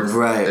like works,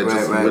 it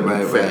just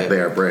wouldn't fit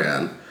their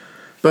brand.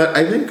 But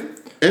I think...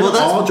 And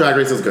all Drag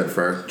Race is good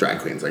for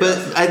drag queens, I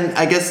guess. But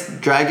I guess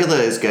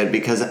Dragula is good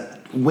because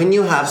when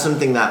you have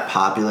something that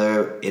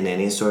popular in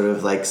any sort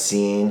of like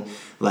scene,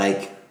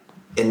 like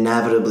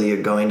inevitably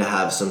you're going to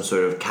have some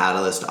sort of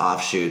catalyst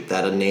offshoot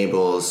that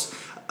enables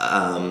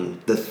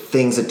the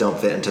things that don't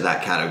fit into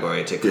that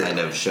category to kind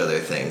of show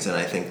their things. And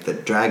I think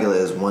that Dragula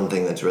is one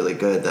thing that's really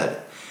good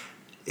that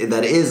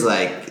is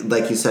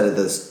like you said at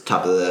the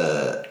top of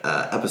the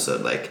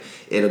episode, like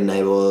it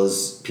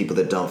enables people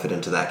that don't fit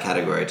into that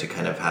category to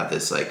kind of have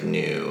this like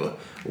new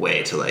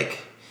way to like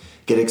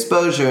get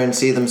exposure and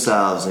see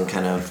themselves and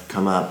kind of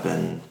come up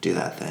and do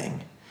that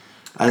thing.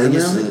 I think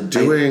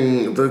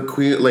the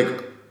queen,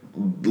 like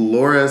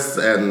Loris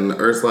and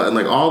Ursula and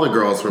like all the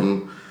girls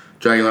from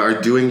Dragula are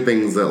doing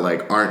things that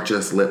like aren't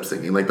just lip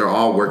syncing. Like they're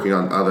all working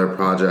on other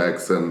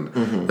projects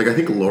and like I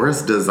think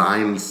Loris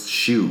designs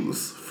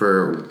shoes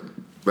for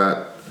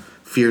that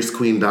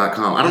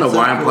fiercequeen.com. I don't know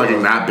why I'm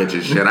plugging that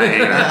bitch's shit. I hate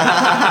it.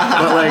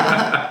 But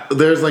like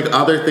there's like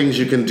other things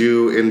you can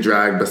do in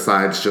drag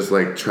besides just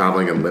like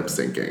traveling and lip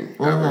syncing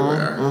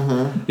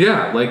everywhere.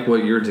 Yeah, like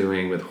what you're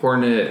doing with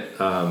Hornet.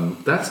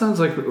 That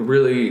sounds like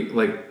really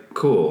like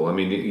cool. I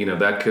mean, you know,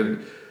 that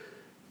could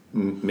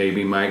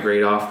maybe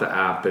migrate off the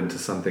app into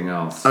something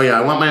else. Oh yeah,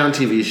 I want my own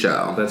TV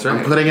show. That's right.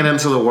 I'm putting it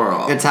into the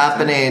world. It's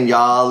happening,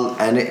 y'all.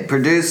 And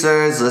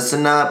producers,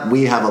 listen up.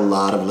 We have a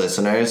lot of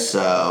listeners,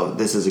 so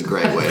this is a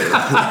great way to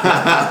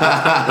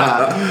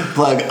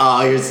plug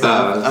all your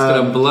stuff. It's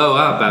gonna blow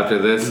up after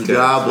this.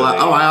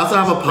 I also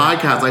have a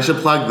podcast. I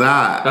should plug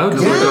that. Oh,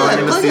 because we're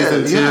going into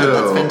season 2. Yeah,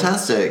 that's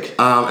fantastic.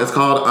 It's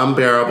called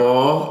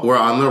Unbearable. We're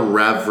on the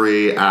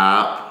Reverie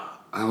app.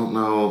 I don't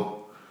know.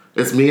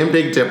 It's me and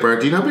Big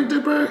Dipper. Do you know Big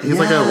Dipper? He's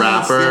like a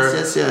rapper.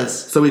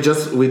 Yes. So we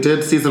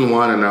did season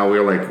 1 and now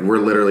we're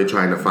literally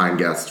trying to find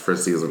guests for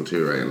season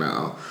 2 right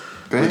now.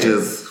 Great. Which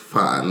is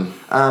fun.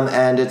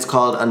 And it's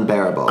called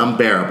Unbearable.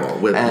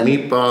 Unbearable with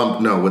Meatball.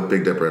 No, with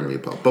Big Dipper and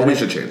Meatball. But we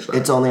should change that.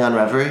 It's only on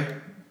Reverie?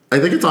 I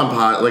think it's on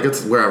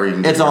it's wherever you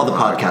can get It's all the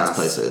podcast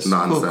places.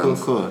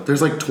 Nonsense. Cool.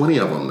 There's like 20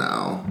 of them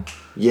now.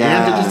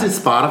 Yeah. And did you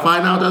see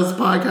Spotify now does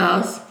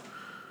podcasts?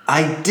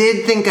 I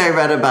did think I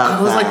read about that.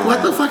 I was like,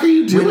 what the fuck are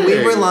you doing? When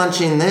we were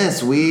launching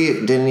this,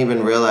 we didn't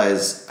even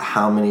realize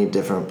how many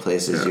different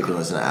places you can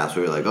listen to apps.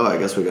 We were like, I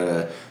guess we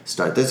gotta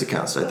start this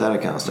account, start that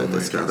account, start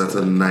this account. That's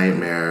a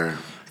nightmare.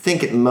 I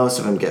think most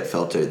of them get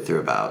filtered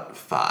through about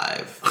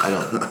 5. I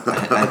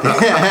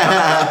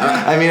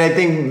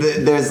think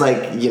there's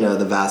like,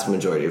 the vast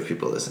majority of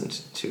people listen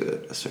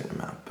to a certain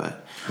amount.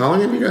 But how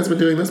long have you guys been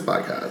doing this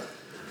podcast?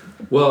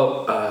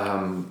 Well,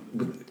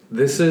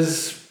 this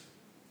is...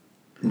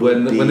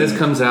 When this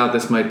comes out,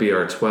 this might be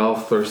our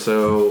 12th or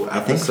so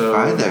episode.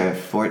 I think farther,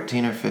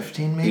 14 or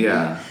 15 maybe.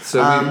 Yeah.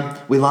 So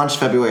we launched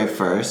February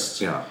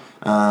 1st. Yeah.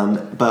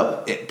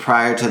 But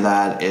prior to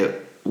that,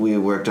 we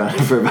worked on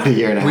it for about a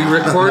year and a half. We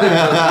recorded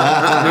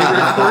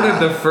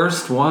the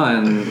first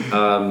one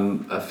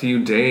a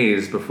few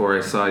days before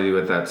I saw you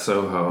at that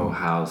Soho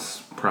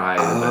House Pride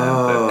event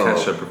that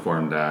Kesha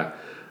performed at.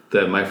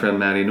 That my friend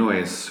Maddie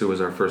Noyce, who was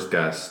our first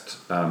guest,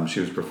 she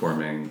was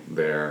performing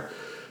there.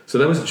 So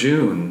that was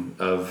June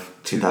of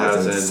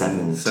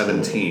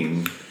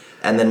 2017.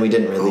 And then we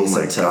didn't release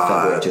it until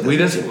February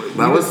 2018.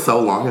 That was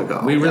so long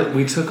ago.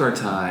 We took our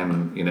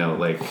time, we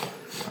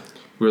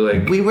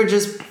were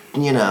just,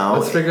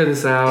 let's figure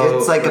this out.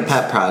 It's like a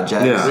pet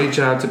project. Yeah. Reach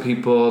out to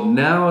people.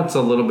 Now it's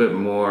a little bit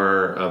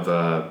more of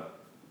a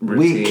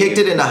routine. We kicked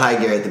it into high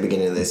gear at the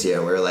beginning of this year.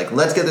 And we were like,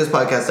 let's get this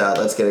podcast out.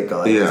 Let's get it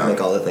going. Let's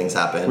make all the things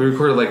happen. We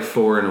recorded like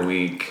 4 in a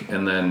week,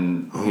 and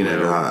then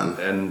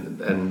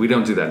and we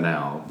don't do that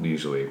now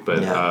usually.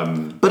 But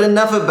but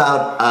enough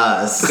about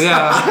us.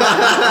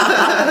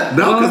 Yeah.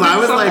 No, because I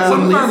was like,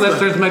 some of our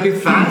listeners might be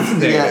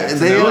fascinated. Yeah,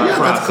 they are.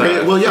 That's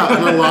great. Well, yeah,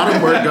 and a lot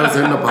of work goes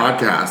into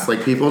podcasts.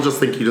 Like people just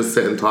think you just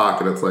sit and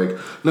talk, and it's like,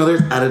 no,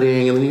 there's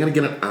editing, and then you gotta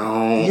get it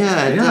out.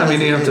 Yeah. I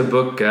mean, you have to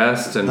book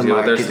guests and deal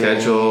with their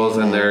schedules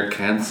and their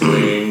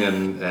canceling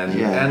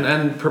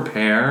and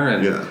prepare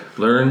and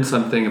learn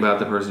something about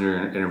the person you're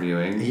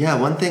interviewing. Yeah,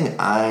 one thing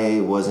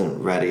I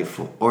wasn't ready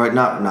for, or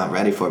not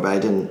ready for, but I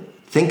didn't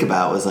think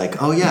about was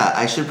like, oh yeah,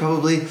 I should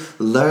probably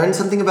learn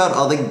something about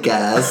all the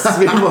guests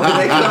before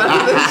they come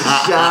onto the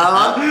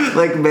show.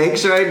 Like, make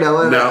sure I know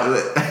what.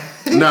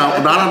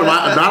 No, not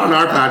on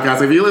our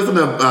podcast. If you listen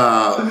to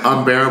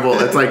Unbearable,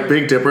 it's like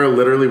Big Dipper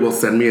literally will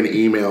send me an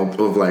email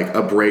of like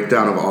a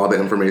breakdown of all the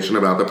information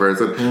about the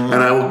person, and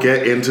I will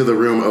get into the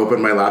room,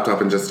 open my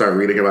laptop, and just start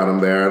reading about them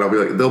there. And I'll be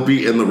like, they'll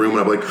be in the room, and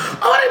I'll be like,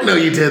 oh, I didn't know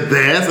you did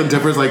this. And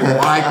Dipper's like,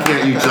 why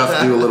can't you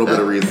just do a little bit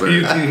of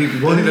research? He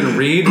won't even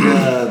read.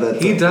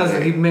 He does.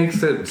 He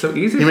makes it so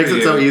easy. He makes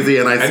it so easy,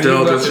 and I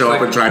still just show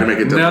up and try to make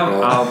it difficult.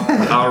 No,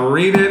 I'll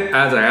read it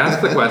as I ask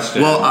the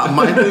question. Well,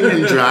 my thing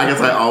in drag is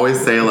I always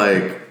say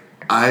like,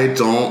 I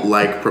don't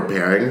like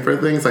preparing for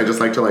things. I just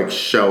like to like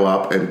show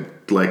up and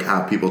like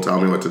have people tell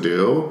me what to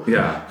do.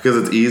 Yeah. Because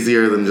it's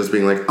easier than just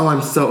being like, oh,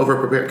 I'm so over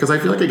prepared. Because I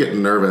feel like I get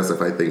nervous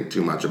if I think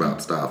too much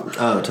about stuff.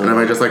 Oh, totally. And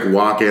if I just like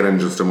walk in and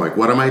just I'm like,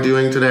 what am I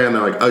doing today? And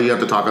they're like, oh, you have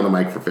to talk on the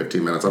mic for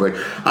 15 minutes. I'm like,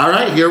 all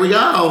right, here we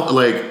go.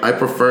 Like, I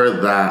prefer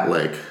that.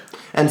 Like,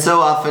 and so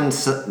often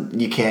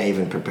you can't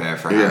even prepare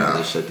for half of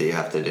the shit that you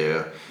have to do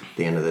at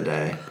the end of the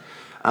day.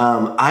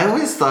 I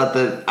always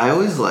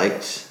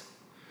liked.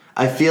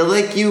 I feel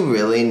like you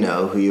really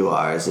know who you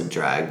are as a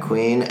drag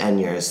queen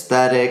and your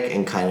aesthetic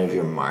and kind of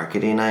your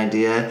marketing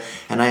idea.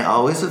 And I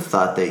always have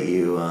thought that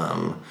you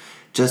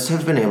just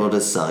have been able to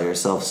sell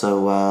yourself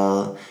so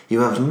well. You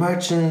have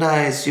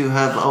merchandise. You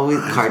have always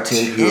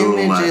cartoon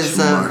images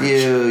of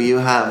you. You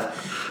have...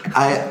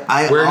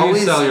 I Where do you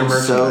always sell your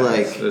merchandise? so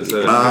like... Is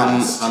it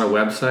on a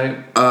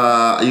website?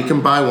 you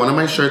can buy one of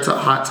my shirts at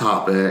Hot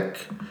Topic.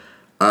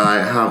 I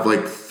have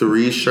like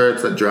 3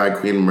 shirts at Drag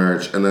Queen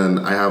Merch, and then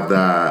I have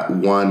that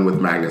one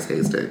with Magnus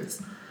Hastings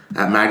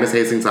at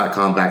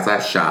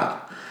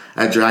magnushastings.com/shop.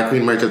 At Drag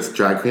Queen Merch, it's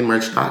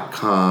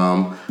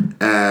dragqueenmerch.com,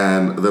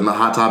 and then the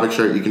Hot Topic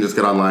shirt you can just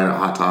get online at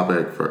Hot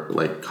Topic for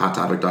like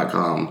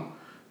hottopic.com.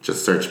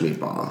 Just search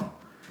Meatball.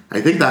 I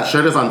think that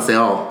shirt is on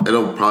sale.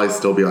 It'll probably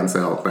still be on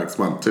sale next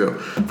month too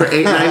for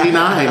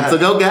 $8.99. So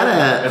go get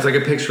it. It's like a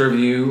picture of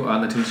you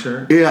on the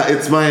t-shirt. Yeah,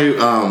 it's my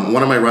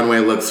one of my runway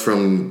looks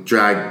from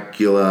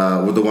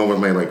Dragula, with the one with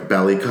my like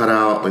belly cut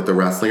out, like the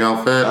wrestling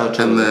outfit. Oh,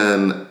 totally. And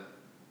then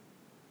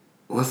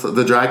what's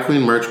the Drag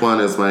Queen merch one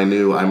is my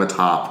new I'm a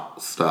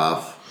Top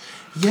stuff.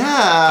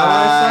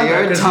 Yeah,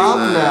 you're a top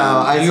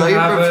now. I saw you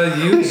have a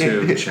your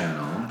YouTube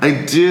channel.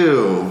 I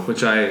do.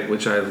 Which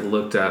I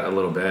looked at a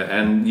little bit,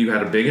 and you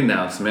had a big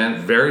announcement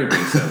very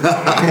recently.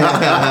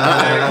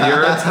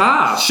 You're a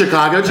top.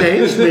 Chicago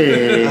changed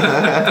me.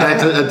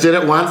 I did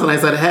it once, and I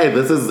said, "Hey,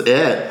 this is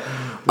it."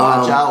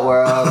 Watch out,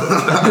 world.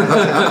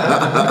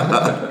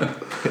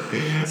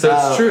 So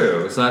it's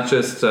true. It's not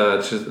just.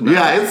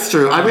 Yeah, it's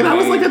true. I mean, I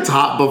was like a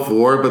top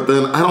before, but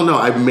then I don't know.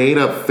 I made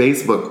a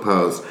Facebook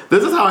post.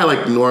 This is how I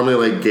like normally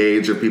like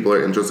gauge if people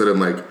are interested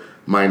in like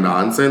my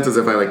nonsense, is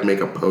if I like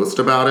make a post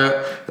about it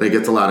and it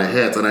gets a lot of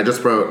hits. And I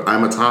just wrote,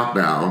 I'm a top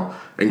now,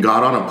 and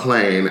got on a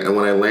plane. And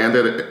when I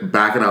landed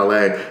back in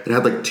LA, it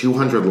had like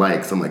 200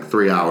 likes in like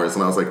 3 hours.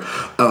 And I was like,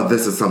 oh,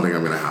 this is something I'm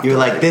going to have. You're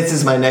like, this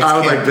is my next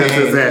campaign. Like, this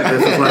is it.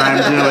 This is what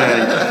I'm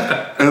doing.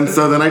 And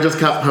so then I just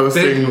kept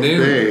posting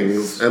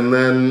things. And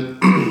then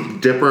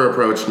Dipper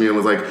approached me and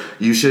was like,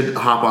 you should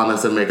hop on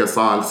this and make a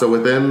song. So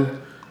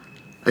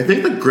I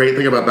think the great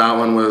thing about that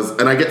one was,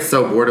 and I get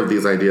so bored of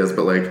these ideas,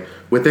 but like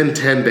within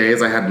 10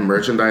 days I had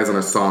merchandise and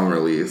a song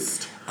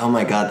released. Oh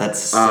my god, that's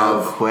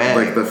so quick.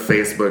 Like the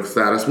Facebook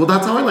status. Well,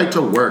 that's how I like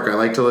to work. I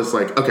like to just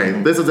like, okay,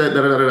 this is it,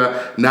 da da da da.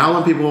 Now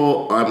when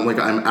people, I'm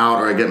out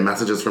or I get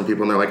messages from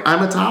people and they're like,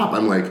 I'm a top.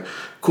 I'm like,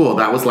 cool,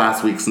 that was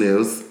last week's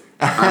news.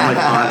 I'm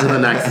like on to the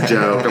next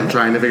joke. I'm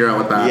trying to figure out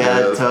what that is.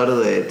 Yeah,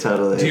 totally.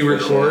 Do you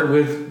record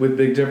with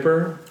Big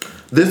Dipper?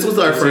 This was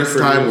our first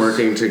time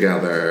working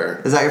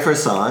together. Is that your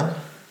first song?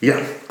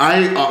 Yeah, I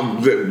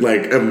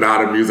am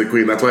not a music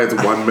queen. That's why it's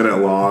 1 minute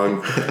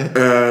long.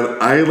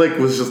 And I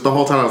was just the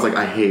whole time I was like,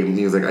 I hate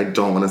music. I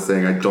don't want to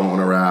sing. I don't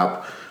want to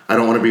rap. I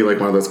don't want to be like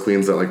one of those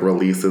queens that like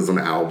releases an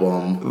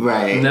album.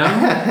 Right. No?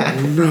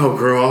 No,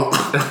 girl.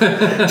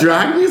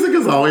 Drag music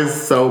is always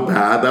so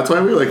bad. That's why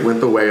we like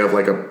went the way of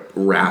like a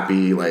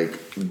rappy,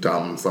 like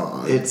dumb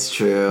song. It's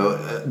true.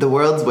 The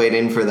world's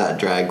waiting for that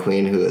drag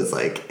queen who is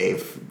like a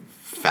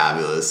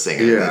fabulous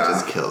singer that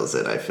just kills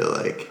it, I feel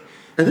like.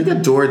 I think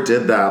Adore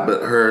did that,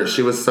 but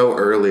she was so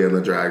early in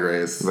the Drag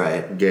Race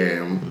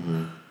game.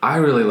 Mm-hmm. I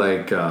really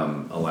like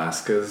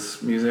Alaska's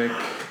music.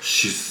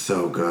 She's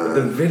so The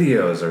good.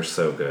 videos are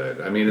so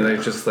good. I mean, they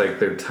just like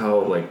they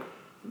tell like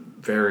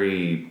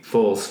very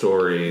full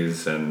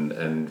stories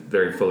and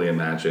very fully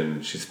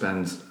imagined. She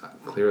spends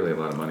clearly a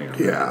lot of money on it.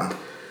 Yeah.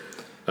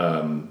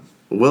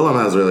 Willem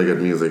has really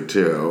good music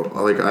too.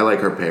 I like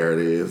her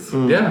parodies.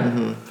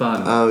 Yeah,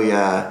 fun. Oh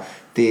yeah,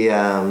 the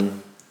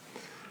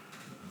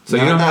So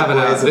you Not don't That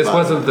have Boy's an. This a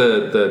wasn't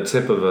the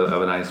tip of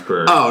an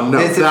iceberg. Oh no,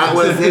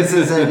 this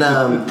is in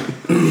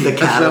the So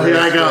catalyst. here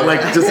I go,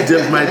 like, just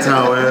dip my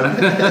toe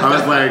in. I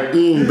was like,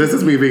 this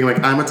is me being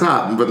like, I'm a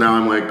top. But now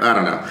I'm like, I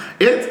don't know.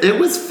 It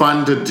was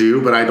fun to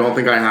do, but I don't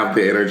think I have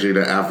the energy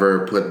to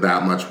ever put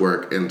that much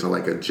work into,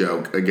 like, a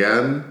joke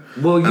again.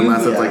 Well,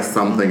 unless it's, yeah. like,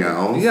 something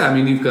else. Yeah, I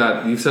mean,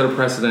 you've set a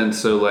precedent.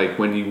 So like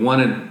when you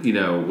wanted,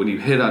 when you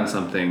hit on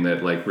something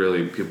that like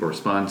really people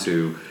respond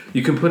to,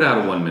 you can put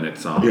out a 1 minute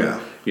song. Yeah.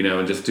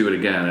 And just do it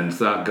again, and it's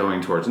not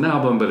going towards an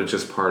album, but it's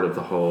just part of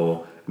the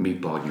whole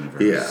Meatball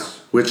universe. Yeah.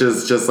 Which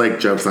is just, like,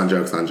 jokes on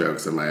jokes on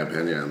jokes, in my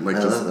opinion. Like,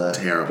 I just love that.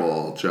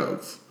 terrible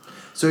jokes.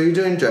 So are you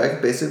doing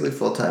drag basically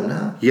full time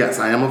now? Yes,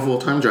 I am a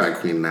full-time drag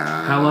queen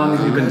now. How long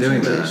have you been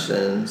doing that?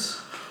 Congratulations.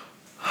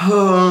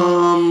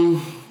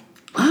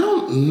 I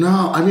don't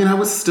know. I mean, I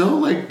was still,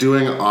 like,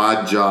 doing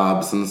odd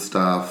jobs and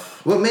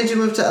stuff. What made you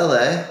move to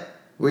LA?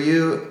 Were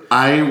you?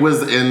 I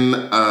was in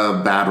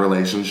a bad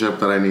relationship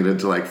that I needed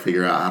to, like,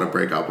 figure out how to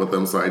break up with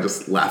them, so I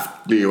just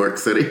left New York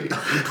City.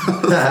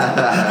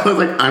 I was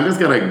like, I'm just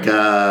gonna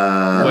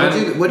go. What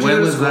did you when go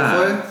to was school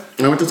that?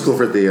 for? I went to school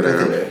for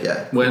theater. Theater,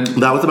 yeah. When?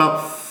 That was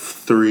about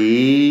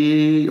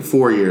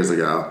 4 years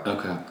ago.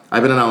 Okay.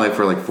 I've been in LA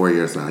for, like, 4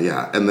 years now,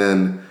 yeah. And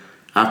then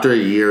after a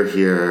year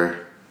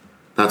here,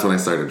 that's when I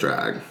started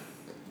drag.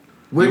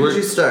 Where You did were-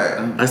 you start?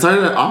 I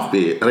started at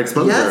Offbeat, at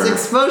Exposure. Yes,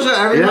 Exposure.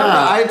 I remember.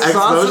 Yeah, I saw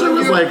Exposure some of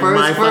was, your like, first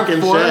my fucking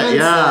shit, performances.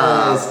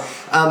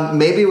 yeah.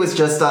 Maybe it was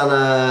just on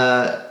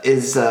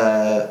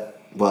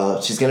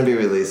well, she's gonna be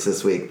released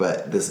this week,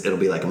 but it'll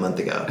be like a month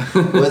ago.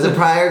 Was a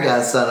prior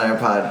guest on our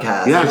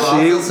podcast. Yeah,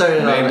 who also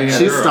started maybe on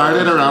She Girl.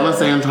 started around the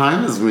same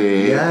time as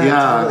me.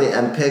 Yeah, totally.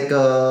 And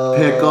Pickle.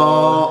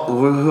 Pickle.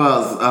 Who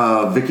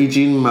else? Vicky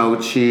Jean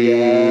Mochi.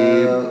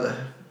 Yeah.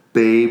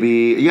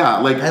 Baby. Yeah,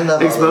 like, I love all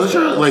those Exposure,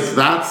 girls.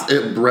 like,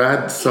 it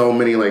bred so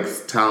many, like,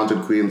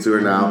 talented queens who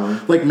are now,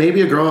 like,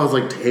 maybe a girl is,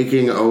 like,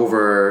 taking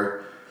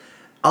over.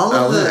 all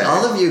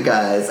LA. of you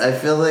guys. I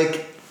feel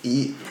like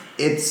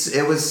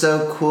it was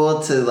so cool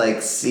to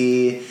like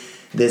see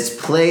this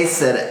place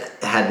that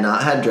had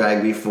not had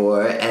drag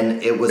before,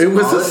 and it was It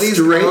was all a of these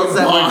straight girls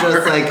that bar. were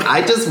just like,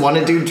 I just want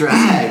to do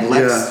drag.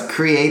 Let's Yeah.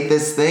 create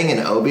this thing,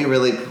 and Obi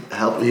really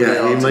helped. Put it Yeah,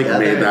 all he, like, together.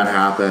 made that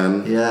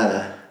happen.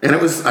 Yeah. And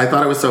I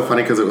thought it was so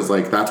funny because it was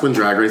like, that's when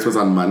Drag Race was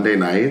on Monday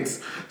nights.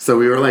 So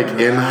we were like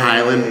in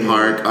Highland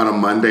Park on a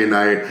Monday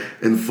night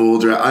in full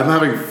drag. I'm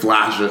having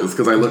flashes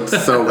because I looked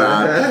so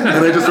bad.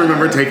 And I just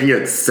remember taking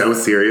it so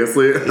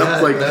seriously. And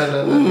I was like,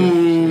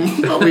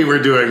 what we were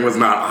doing was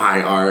not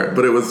high art,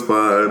 but it was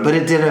fun. But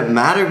it didn't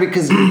matter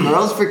because you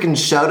girls freaking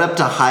showed up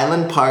to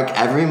Highland Park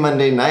every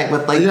Monday night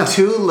with like Yeah.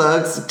 2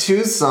 looks,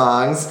 2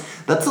 songs.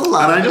 That's a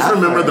lot. And I of just effort.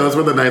 remember those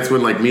were the nights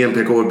when like me and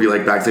Pickle would be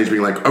like backstage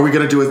being like, are we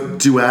gonna do a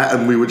duet?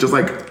 And we would just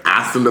like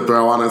ask them to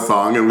throw on a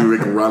song and we would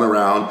like run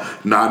around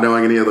not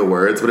knowing any of the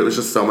words, but it was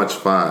just so much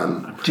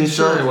fun. Do you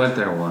Sure, I still went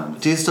there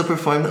once. do you still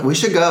perform? We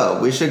should go.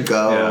 We should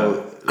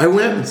go. I and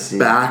went see.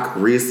 back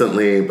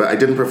recently, but I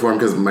didn't perform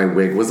because my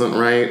wig wasn't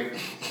right.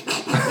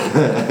 And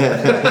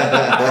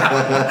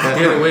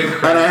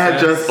I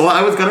had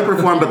I was gonna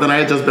perform, but then I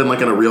had just been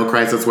like in a real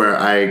crisis where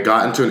I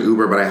got into an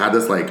Uber, but I had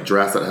this like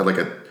dress that had like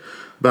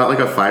about like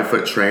a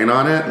 5-foot train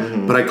on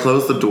it, but I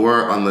closed the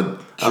door on the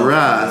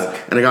dress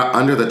and I got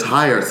under the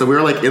tire. So we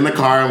were like in the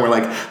car and we're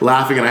like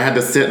laughing, and I had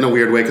to sit in a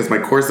weird way because my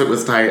corset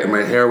was tight and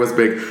my hair was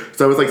big.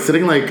 So I was like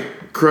sitting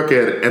like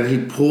crooked, and he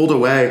pulled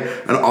away,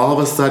 and all of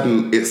a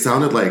sudden it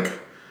sounded like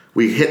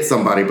we hit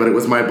somebody, but it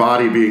was my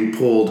body being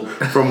pulled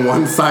from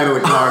one side of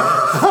the car,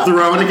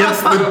 thrown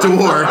against the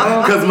door,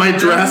 because my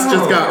dress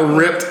just got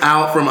ripped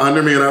out from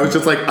under me, and I was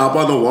just like up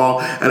on the wall,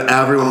 and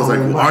everyone was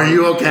like, are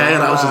you okay?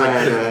 And I was just like,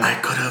 I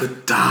could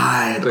have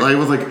died. I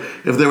was like,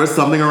 if there was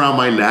something around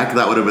my neck,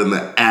 that would have been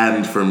the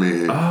end for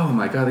me. Oh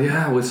my god,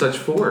 yeah, with such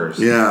force.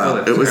 Yeah, Oh,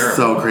 that's it was terrible.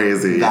 so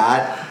crazy.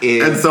 That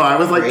is. And so I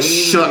was like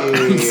crazy. shook.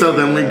 And so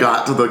then we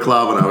got to the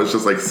club, and I was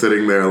just like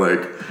sitting there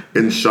like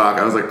in shock.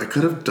 I was like, I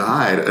could have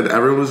died. And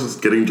everyone was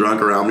just getting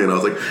drunk around me, and I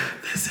was like,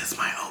 this is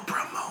my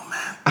Oprah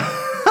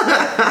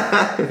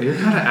moment. You're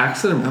kind of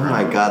accident prone. Oh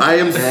my god. I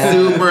am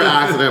super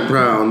accident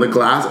prone.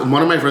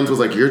 One of my friends was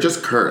like, you're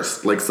just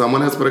cursed. Like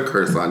someone has put a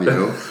curse on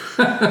you.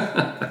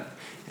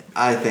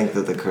 I think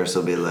that the curse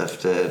will be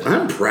lifted.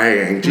 I'm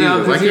praying. Jesus,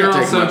 No, I 'cause you're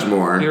can't take also, much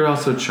more. You're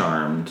also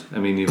charmed. I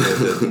mean, you're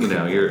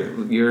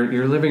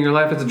living your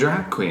life as a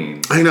drag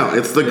queen. I know,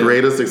 it's the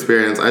greatest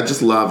experience. I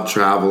just love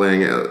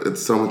traveling.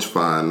 It's so much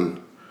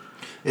fun.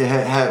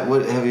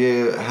 Have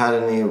you had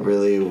any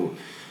really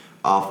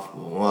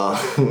well,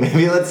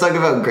 maybe let's talk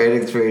about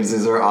great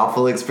experiences or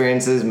awful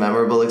experiences,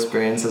 memorable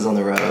experiences on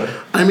the road.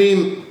 I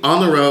mean,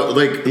 on the road,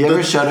 like... You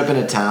ever showed up in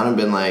a town and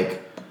been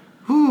like,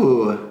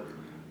 ooh,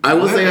 I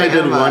will say I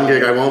did am one I?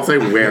 gig. I won't say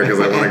where because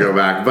I want to go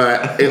back.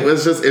 But it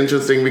was just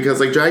interesting because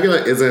like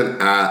Dragula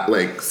isn't at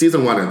like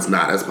season 1. It's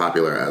not as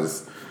popular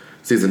as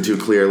season 2.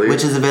 Clearly,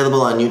 Which is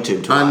available on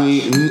YouTube to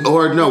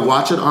watch.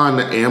 Watch it on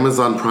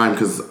Amazon Prime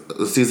because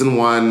season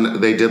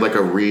 1 they did like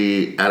a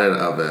re-edit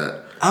of it.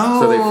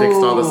 So they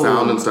fixed all the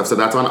sound and stuff. So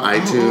that's on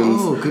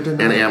iTunes good to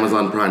know. and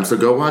Amazon Prime. So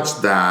go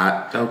watch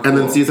that. Oh, cool. And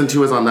then season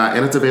 2 is on that,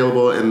 and it's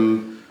available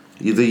in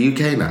the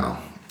UK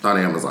now on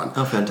Amazon.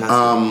 Oh,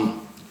 fantastic.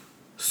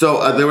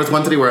 So there was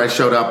one city where I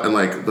showed up, and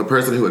like the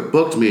person who had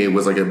booked me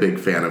was like a big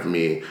fan of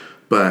me,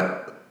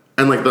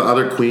 and like the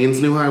other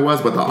queens knew who I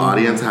was, but the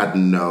audience had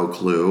no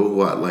clue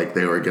what like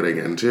they were getting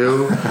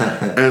into,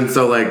 and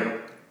so like.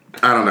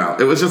 I don't know.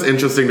 It was just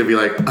interesting to be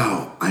like,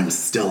 oh, I'm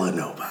still a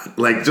nobody.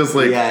 Like, just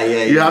like,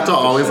 you have to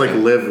always like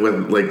live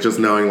with like just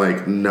knowing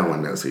like no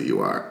one knows who you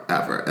are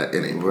ever at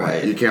any point.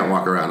 Right. You can't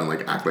walk around and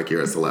like act like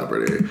you're a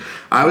celebrity.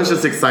 I was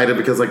just excited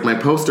because like my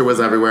poster was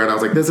everywhere and I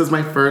was like,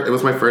 it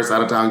was my first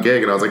out of town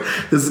gig and I was like,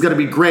 this is going to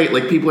be great.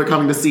 Like people are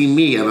coming to see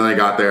me. And then I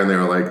got there and they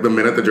were like, the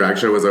minute the drag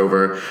show was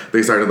over,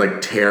 they started like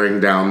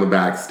tearing down the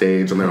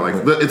backstage and they were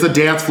like, it's a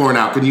dance floor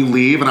now. Can you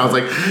leave? And I was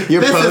like,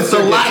 Your this poster is the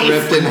gets life.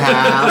 ripped in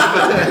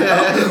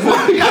half.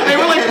 Yeah, they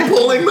were like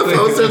pulling the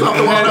posters off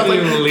the wall. And I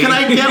was like, can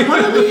I get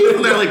one of these?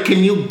 And they're like,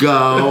 can you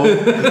go?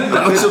 And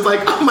I was just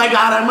like, oh my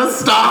God, I'm a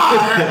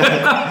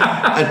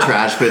star. A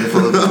trash bin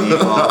full of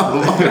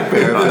meatballs.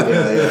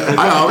 Paraphernalia.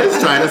 I always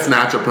try to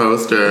snatch a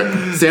poster.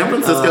 San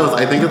Francisco is,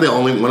 I think,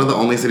 one of the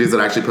only cities that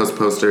actually post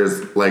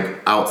posters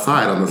like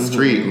outside on the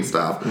street and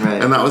stuff.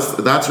 Right. And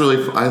that's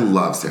really, I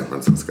love San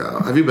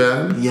Francisco. Have you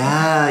been?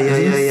 Yeah.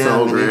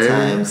 So Many great.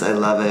 times. I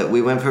love it.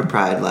 We went for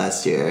Pride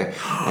last year,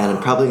 and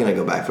I'm probably gonna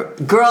go back for.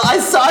 Girl, I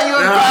saw you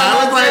at Pride.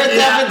 I was like,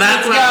 yeah,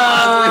 that's what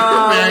I was. We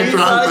were very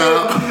drunk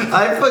though.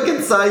 I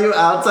fucking saw you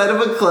outside of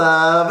a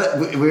club.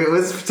 It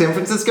was San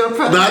Francisco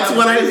Pride. That's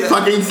when I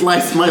fucking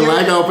sliced my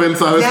leg open,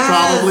 so I was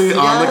probably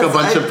on like a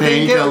bunch of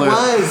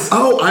painkillers.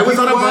 Oh, I was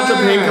on a bunch of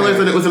painkillers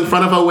and it was in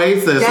front of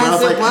Oasis. Yes, and I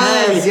was like,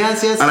 hey.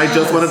 Yes. And I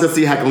just wanted to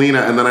see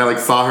Heklina, and then I like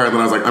saw her, and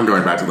then I was like, I'm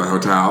going back to the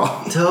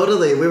hotel.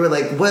 Totally. We were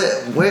like, what?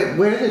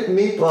 Where did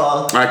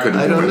Meatball? I couldn't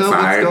go don't know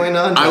inside. what's going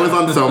on. I was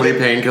on so many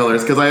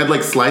painkillers because I had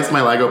like sliced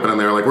my leg open, and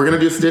they were like, we're gonna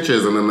do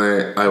stitches, and then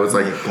I was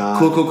like, God.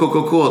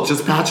 cool.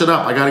 Just patch it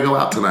up. I gotta go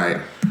out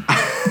tonight.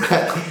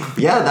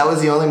 Yeah, that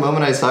was the only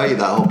moment I saw you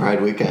that whole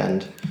Pride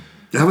weekend.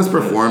 I was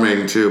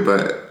performing too,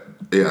 but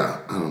yeah,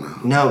 I don't know.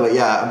 No, but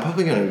yeah, I'm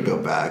probably gonna go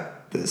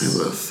back. This It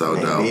was so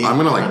maybe. dope. I'm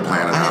gonna like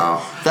plan it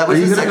out. That was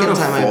Are you the gonna second go to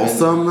time I've been.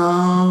 Folsom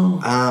though?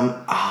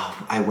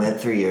 I went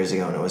 3 years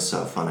ago and it was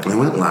so fun. I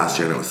went last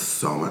year and it was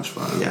so much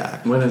fun.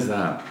 Yeah. When is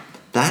that?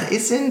 That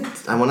isn't.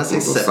 I want to say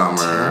It's the summer.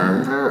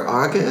 September,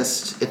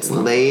 August. It's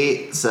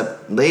late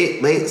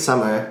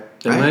summer.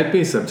 It Right? might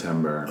be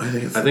September. I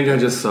think I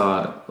just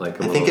saw it like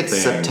a I little think it's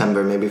thing.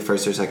 September, maybe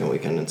first or second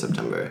weekend in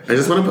September. I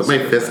just want to put my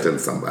fist in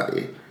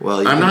somebody.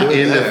 Well, you I'm can not do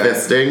it into there.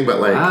 fisting,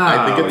 but like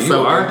I think Wow, it's you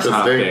so are interesting.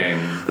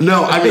 talking.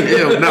 No, I mean,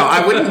 ew, no,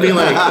 I wouldn't be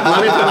like,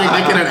 let me put my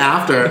dick in it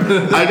after.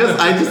 I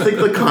just think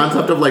the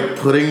concept of like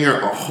putting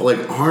your like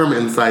arm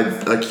inside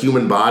a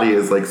human body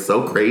is like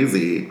so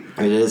crazy.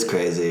 It is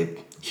crazy.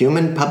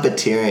 Human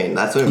puppeteering.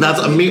 That's what.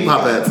 That's meat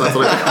puppets. That's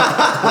what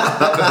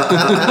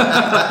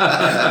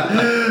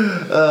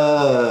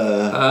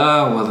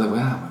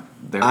Wow.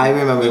 There, I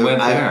remember we went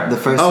there. the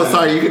first. Oh, time.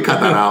 sorry, you can cut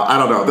that out. I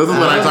don't know. This is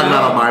what I talk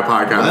about on my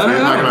podcast. We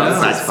talk about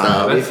no, sex it's fine.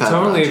 stuff. We've That's had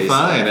totally raunchy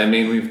fine. stuff. I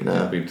mean,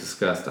 we've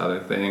discussed other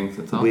things.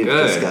 It's all We've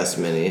good. discussed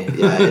many.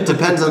 Yeah, it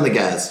depends on the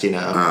guest, you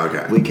know. Oh,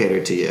 okay. We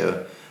cater to you.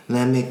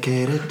 Let me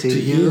cater to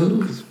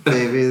you, 'cause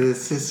baby,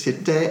 this is your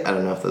day. I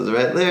don't know if those are the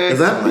right lyrics. Is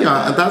that something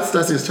beyond? like That's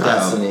Destiny's Child.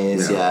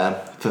 Destiny's, yeah.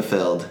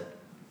 Fulfilled.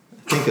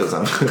 I think it was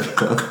on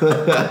Fulfilled.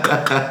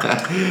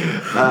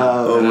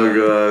 Oh my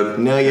god.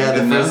 No, yeah, the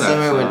didn't know first that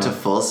time I went to song.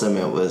 Folsom,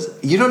 it was.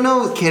 You don't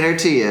know Cater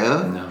to You?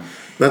 No.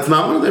 That's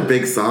not one of their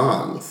big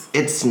songs.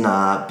 It's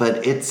not,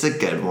 but it's a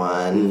good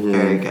one. Mm-hmm.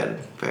 Very good.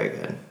 Very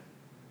good.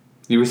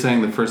 You were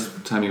saying the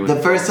first time you went.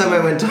 The first time I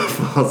went to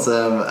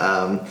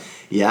Folsom,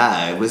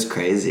 yeah, it was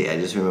crazy. I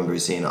just remember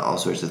seeing all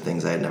sorts of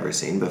things I had never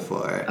seen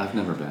before. I've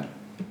never been.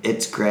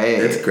 It's great.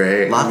 It's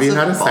great. Lots Have you of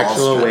had a ball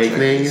sexual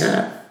awakening stretchers.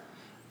 yet?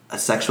 A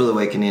sexual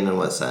awakening in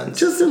what sense?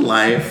 Just in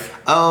life.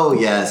 Oh,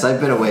 yes, I've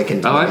been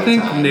awakened. Oh, I many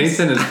think times.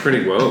 Nathan is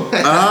pretty woke. I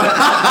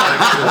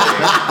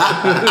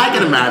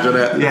can imagine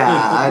it.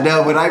 Yeah, I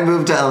know. When I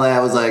moved to LA, I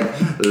was like,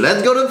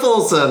 let's go to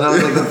Folsom. That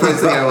was like the first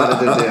thing I wanted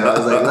to do. I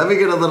was like, let me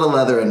get a little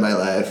leather in my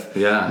life.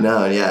 Yeah.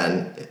 No, yeah.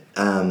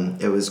 And,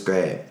 it was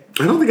great.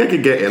 I don't think I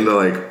could get into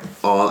like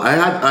all.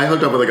 I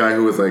hooked up with a guy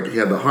who was like he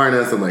had the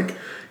harness and like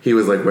he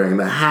was like wearing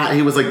the hat.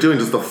 He was like doing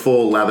just the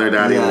full leather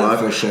daddy Yeah, look.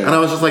 for sure. And I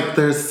was just like,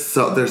 there's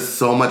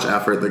so much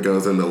effort that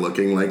goes into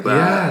looking like that.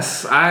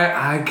 Yes,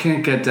 I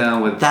can't get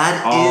down with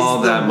That all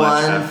is the that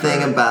much one effort.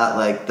 thing about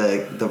like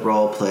the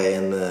role play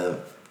and the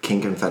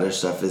kink and fetish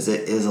stuff is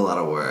it is a lot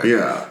of work.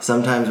 Yeah.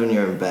 Sometimes when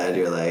you're in bed,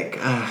 you're like,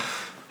 ugh.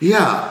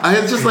 Yeah,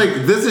 it's just like,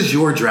 this is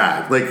your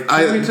drag. Like,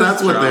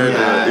 that's what they're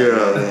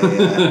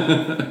doing.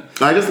 Yeah.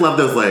 I just love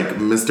those, like,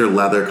 Mr.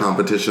 Leather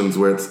competitions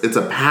where it's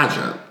a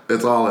pageant.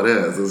 It's all it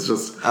is. It's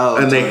just,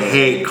 they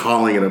hate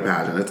calling it a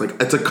pageant. It's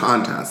like, it's a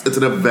contest. It's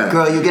an event.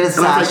 Girl, you get a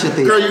sash at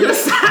the end. Girl, you get a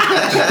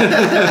sash.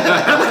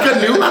 And like a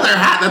new leather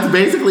hat that's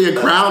basically a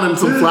crown and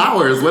some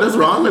flowers. What is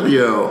wrong with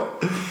you?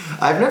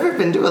 I've never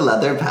been to a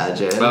leather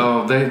pageant.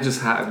 Oh, they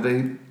just have,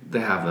 they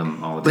have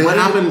them all the They time.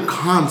 happen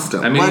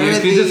constant. I mean,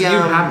 if you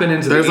happen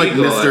into there's the like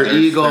Eagle, Mr.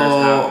 Eagle.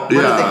 What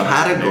are the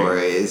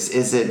categories?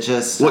 Is it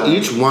just... Well,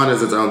 each one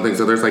is its own thing.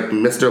 So there's like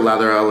Mr.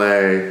 Leather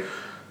LA,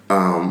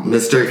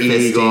 Mr.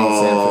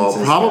 Eagle,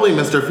 probably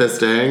Mr.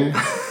 Fisting.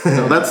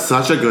 No, that's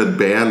such a good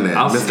band name,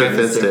 Mr.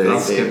 Fisting. I'll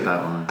skip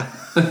that one.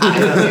 I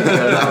don't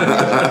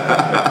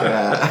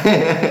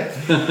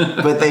even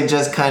know. But they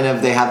just kind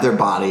of, they have their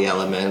body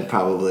element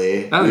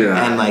probably. Oh,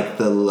 yeah. And like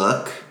the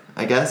look,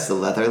 I guess, the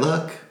leather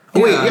look. Oh,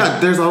 wait, yeah,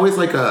 there's always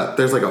like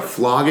a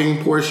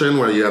flogging portion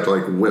where you have to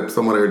like whip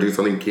someone or do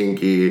something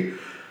kinky.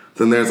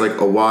 Then there's like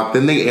a walk.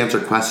 Then they answer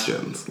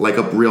questions like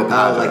a real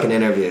pageant. Like an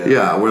interview.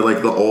 Yeah, where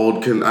like the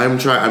old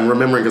I'm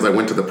remembering because I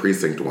went to the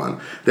precinct one.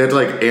 They had to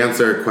like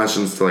answer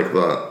questions to like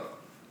the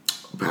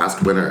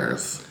past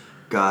winners.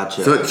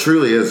 Gotcha. So it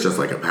truly is just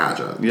like a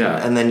pageant.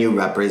 Yeah. And then you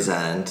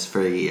represent for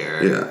a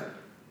year. Yeah.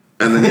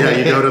 And then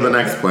you go to the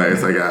next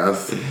place, I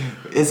guess.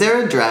 Is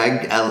there a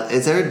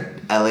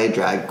LA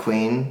drag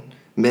queen?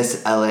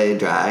 Miss LA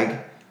drag?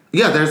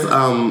 Yeah, there's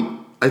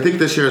I think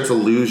this year it's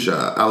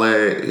Illusia.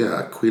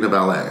 LA, Queen of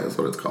LA is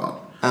what it's called.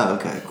 Oh,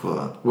 okay,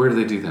 cool. Where do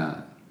they do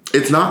that?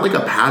 It's not like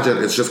a pageant,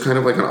 it's just kind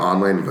of like an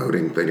online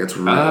voting thing. It's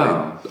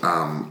really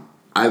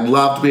I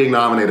loved being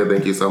nominated.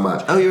 Thank you so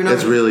much. Oh, you're not.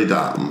 It's really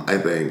dumb, I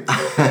think.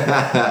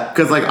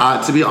 Because, like,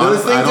 to be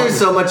honest, those things are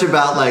so much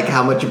about like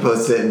how much you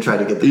post it and try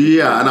to get the.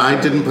 Yeah, and I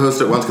didn't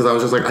post it once because I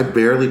was just like, I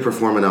barely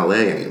perform in LA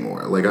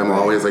anymore. Like, I'm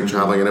always like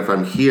traveling, and if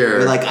I'm here,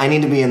 you're like, I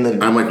need to be in the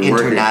I'm like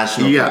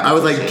international. Working. Yeah, I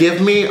was like, give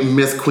me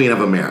Miss Queen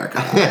of America.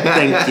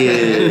 Thank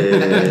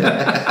you.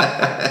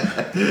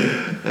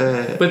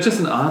 But just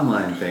an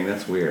online thing.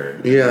 That's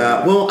weird.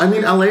 Yeah, well, I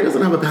mean, LA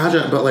doesn't have a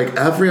pageant, but like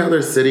every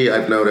other city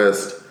I've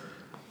noticed.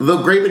 The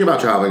great thing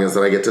about traveling is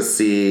that I get to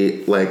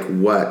see, like,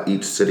 what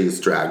each city's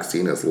drag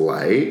scene is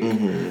like.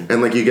 Mm-hmm.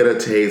 And, like, you get a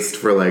taste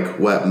for, like,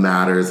 what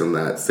matters in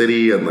that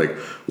city and, like,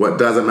 what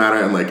doesn't matter.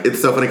 And, like,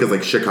 it's so funny because,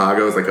 like,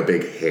 Chicago is, like, a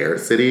big hair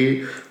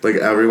city. Like,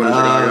 everyone in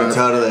Chicago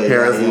totally.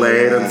 hair is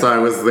laid. And so I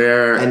was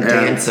there. And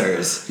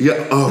dancers.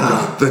 Yeah. Oh,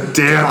 God. The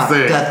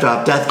dancing. Death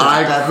drop.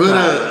 I couldn't.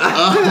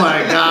 Oh,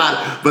 my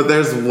God. But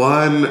there's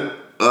one...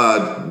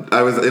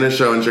 I was in a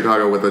show in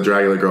Chicago with a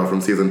Dragula girl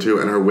from season 2,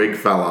 and her wig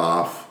fell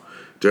off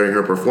during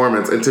her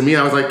performance. And to me,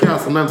 I was like, yeah,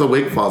 sometimes a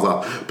wig falls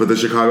off. But the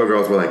Chicago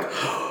girls were like,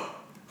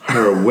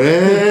 her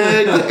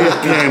wig,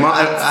 it came off,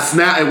 it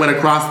snapped, it went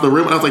across the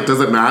room. And I was like, does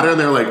it matter? And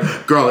they're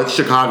like, girl, it's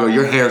Chicago,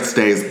 your hair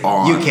stays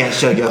on. You can't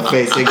show your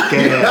face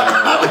again.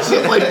 I was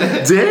just like,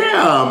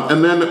 damn.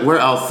 And then where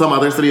else? Some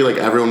other city, like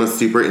everyone was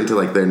super into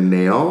like their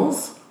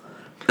nails.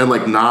 And,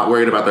 like, not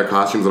worried about their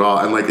costumes at all.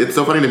 And, like, it's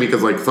so funny to me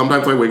because, like,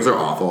 sometimes my wigs are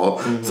awful.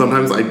 Mm-hmm.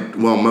 Sometimes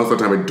most of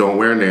the time I don't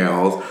wear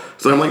nails.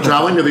 So I'm, like,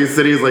 traveling to these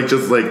cities, like,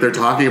 just, like, they're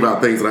talking about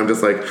things. And I'm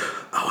just like,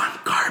 oh, I'm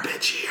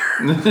garbage here.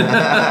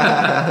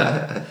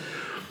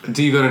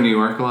 Do you go to New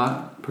York a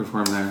lot?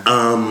 Perform there?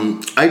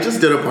 I just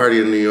did a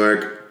party in New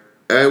York.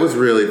 It was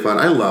really fun.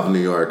 I love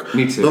New York.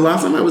 Me too. The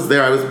last time I was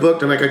there, I was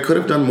booked. And, like, I could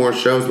have done more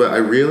shows. But I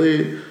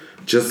really...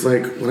 Just,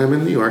 like, when I'm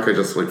in New York, I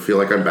just, like, feel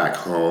like I'm back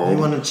home. You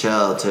want to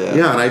chill, too.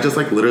 Yeah, and I just,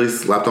 like, literally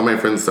slept on my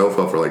friend's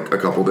sofa for, like, a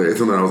couple days.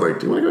 And then I was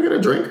like, do you want to go get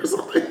a drink or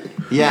something?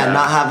 Yeah,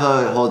 not have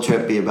the whole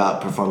trip be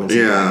about performance.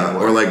 Yeah,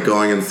 or, like,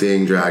 going and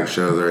seeing drag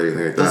shows or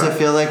anything like that. Does it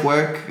feel like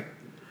work?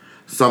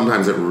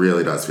 Sometimes it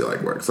really does feel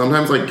like work.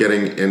 Sometimes, like,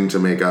 getting into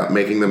makeup,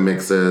 making the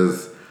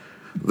mixes,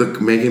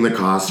 making the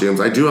costumes.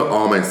 I do it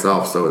all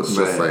myself, so it's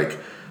just, like,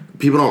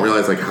 people don't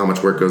realize, like, how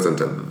much work goes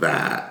into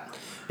that.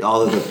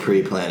 All of the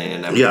pre-planning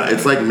and everything. Yeah,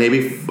 it's like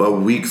maybe a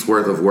week's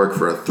worth of work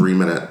for a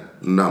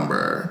 3-minute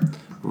number.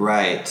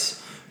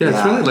 Right. Yeah,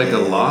 it's really like a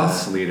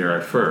loss leader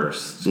at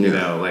first. You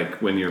know, like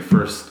when you're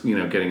first,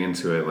 getting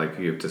into it, like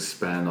you have to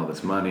spend all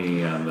this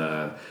money on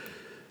the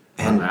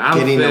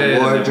outfit, getting a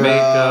wardrobe and the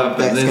makeup,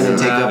 that's going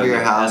to take over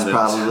your house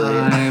probably.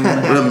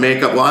 The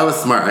makeup, well, I was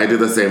smart. I do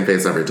the same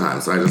face every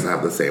time, so I just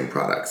have the same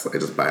products. I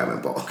just buy them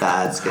in bulk.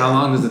 That's good. How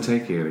long does it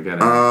take you to get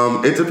it?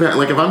 It depends.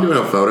 Like if I'm doing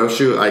a photo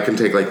shoot, I can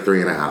take like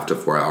 3.5 to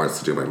 4 hours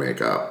to do my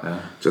makeup,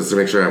 just to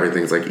make sure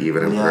everything's like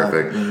even and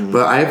perfect. Mm-hmm.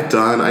 But I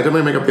did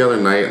my makeup the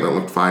other night and it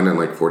looked fine in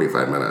like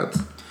 45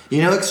 minutes.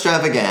 You know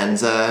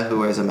Extravaganza, who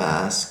wears a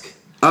mask?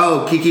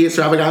 Oh, Kiki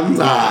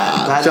Extravaganza.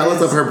 Yeah,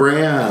 jealous of her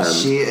brand.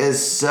 She is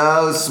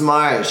so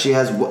smart. She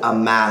has a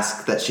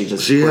mask that she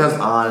puts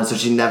on, so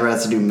she never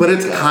has to do makeup. But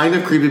it's kind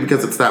of creepy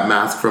because it's that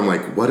mask from,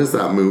 like, what is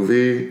that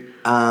movie?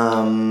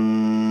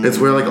 It's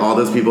where like all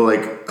those people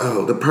like,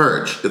 oh, The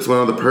Purge. It's one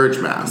of the Purge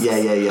masks. Yeah.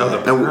 Oh,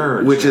 the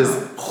Purge, which is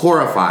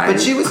horrifying.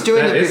 But she was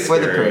doing That it is before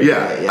the scary. Purge.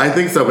 Yeah, I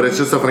think so, but it's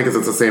just so funny because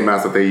it's the same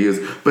mask that they use.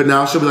 But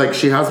now she'll be like,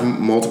 she has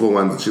multiple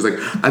ones. She's like,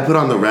 I put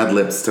on the red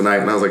lips tonight,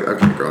 and I was like,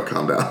 okay, girl,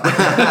 calm down.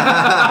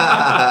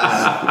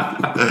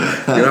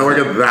 You're not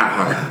working that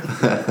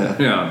hard.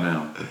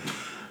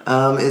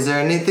 No. Is there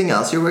anything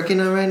else you're working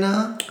on right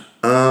now?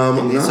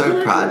 Any not sort of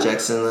really.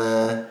 projects in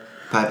the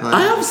pipeline?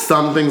 I have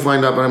some things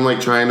lined up, and I'm like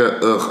trying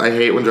to. I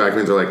hate when drag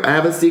queens are like, I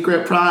have a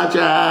secret project.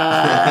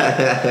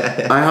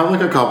 I have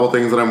like a couple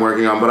things that I'm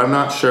working on, but I'm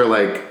not sure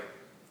like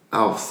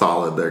how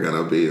solid they're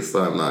gonna be,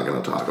 so I'm not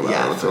gonna talk about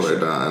it until they're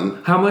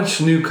done. How much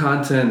new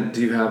content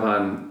do you have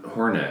on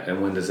Hornet,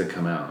 and when does it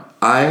come out?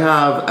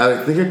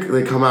 I think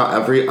they come out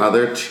every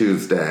other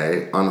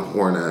Tuesday on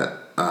Hornet,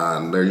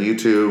 on their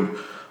YouTube,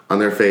 on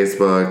their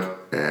Facebook,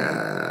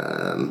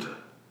 and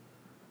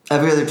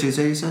Every other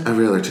Tuesday, you said?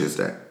 every other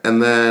Tuesday.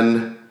 And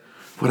then,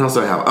 what else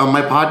do I have?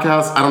 My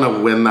podcast, I don't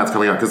know when that's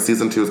coming out because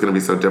season 2 is going to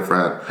be so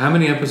different. How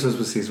many episodes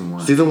was season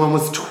 1? Season 1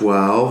 was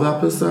 12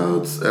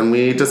 episodes, and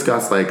we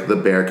discussed like the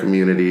bear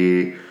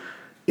community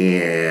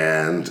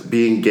and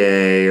being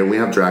gay, and we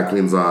have drag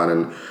queens on,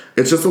 and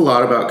it's just a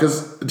lot about,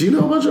 because do you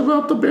know much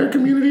about the bear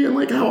community and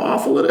like how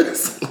awful it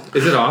is?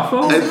 Is it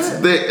awful?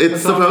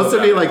 It's supposed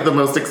to be like the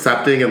most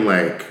accepting and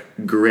like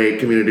great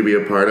community to be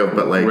a part of,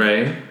 but like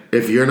Right.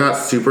 if you're not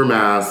super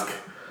masked,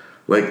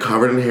 like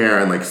covered in hair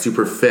and like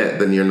super fit,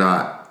 then you're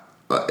not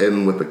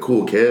in with the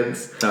cool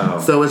kids. Oh.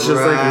 So it's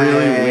just like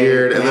really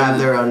weird. They And have then,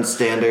 their own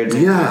standards.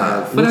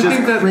 yeah, But which I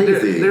think is that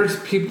crazy. there's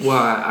people. Well,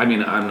 I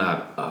mean, I'm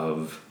not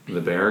of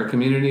the bear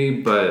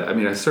community, but I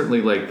mean, I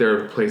certainly like there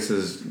are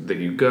places that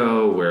you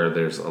go where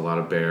there's a lot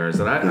of bears,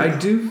 and I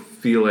do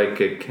feel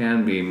like it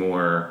can be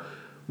more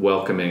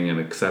welcoming and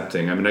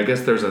accepting. I mean, I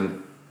guess there's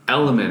an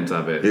element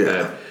of it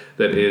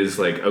that is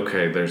like,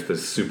 okay, there's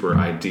this super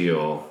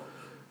ideal,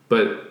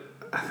 but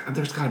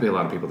there's got to be a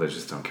lot of people that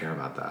just don't care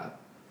about that.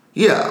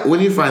 Yeah,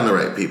 when you find the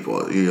right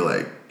people,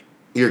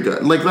 you're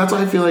good. Like that's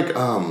why I feel like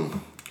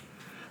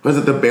what is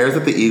it? The Bears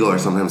at the Eagle are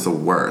sometimes the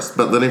worst.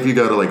 But then if you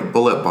go to like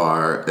Bullet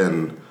Bar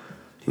in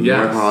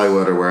North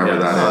Hollywood or wherever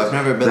that is, I've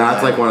never been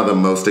that's there. like one of the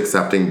most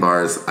accepting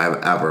bars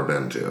I've ever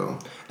been to.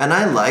 And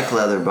I like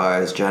leather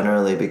bars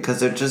generally because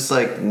they're just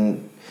like.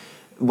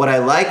 What I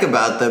like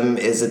about them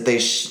is that they.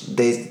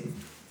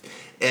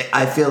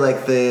 I feel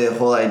like the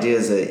whole idea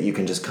is that you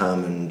can just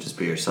come and just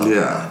be yourself. Yeah. You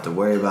don't have to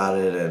worry about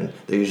it, and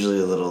they're usually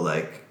a little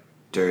like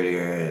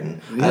dirtier.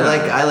 And Yeah.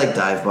 I like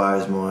dive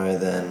bars more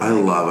than. I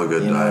love a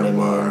good you know dive what I mean?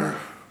 bar.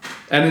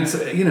 And it's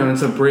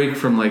it's a break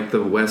from like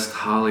the West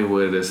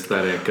Hollywood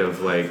aesthetic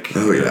of like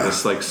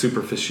this like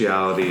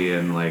superficiality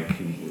and like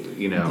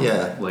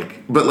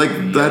like But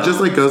like that just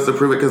like goes to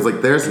prove it because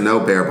like there's no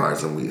bear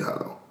bars in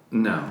WeHo.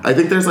 no. I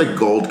think there's like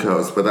Gold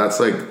Coast, but that's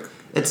like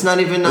It's not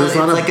even. It's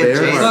not a like bear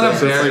adjacent. It's not a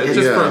It's bear. like- It's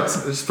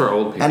yeah. just for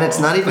old people. And it's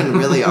not even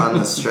really on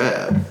the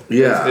strip.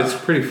 yeah. It's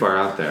pretty far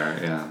out there.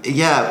 Yeah.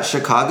 Yeah,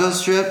 Chicago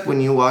strip,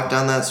 when you walk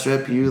down that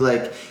strip, you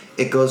like,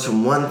 it goes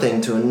from one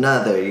thing to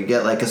another. You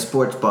get like a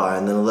sports bar,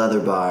 and then a leather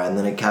bar, and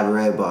then a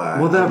cabaret bar.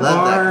 Well, that I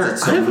love bar- 'cause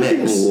it's I so fucking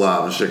mixed.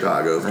 love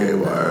Chicago's gay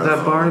bar.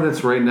 That bar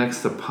that's right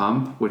next to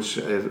Pump, which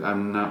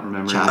I'm not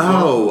remembering. Chapel.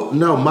 Oh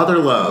no,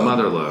 Motherload.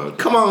 Motherload.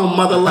 Come on,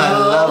 Motherload. I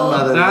love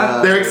Mother That-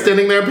 Love. They're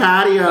extending their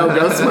patio.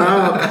 Go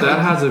smoke. That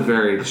has a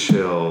very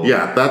chill.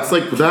 Yeah, that's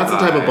the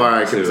type of bar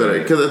I Vibe to consider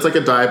it. because it's like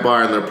a dive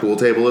bar and their pool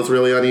table is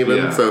really uneven.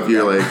 Yeah. So if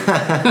you're like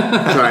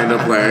trying to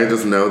play,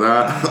 just know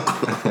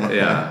that.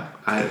 Yeah.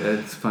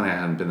 It's funny. I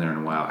haven't been there in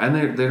a while, and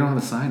they don't have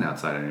a sign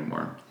outside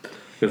anymore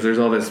because there's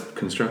all this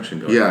construction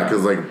going on. Yeah,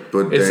 because like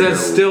it says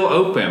still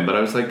open, but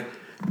I was like,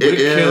 would it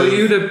kill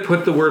you to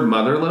put the word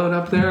Motherload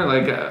up there?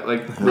 Like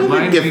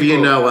remind if people. you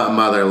know what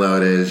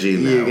Motherload is, you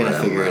know You're gonna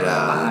what figure it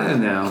I out.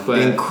 don't know, but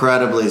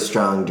Incredibly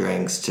strong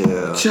drinks,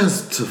 too.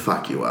 Just to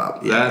fuck you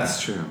up.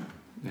 that's true.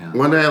 Yeah.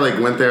 One day I like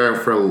went there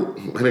for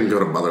I didn't go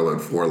to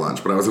Motherload for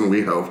lunch, but I was in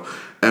WeHo,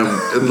 and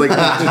like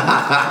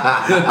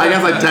I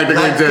guess I technically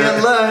Let's did.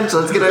 get lunch.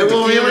 Let's get our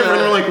Well, me and my friend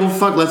were tequila. like, well,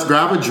 fuck, let's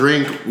grab a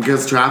drink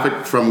because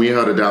traffic from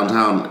WeHo to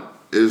downtown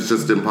is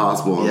just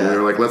impossible. And Yeah. we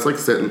were like, let's like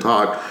sit and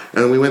talk.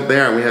 And we went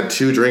there and we had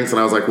 2 drinks, and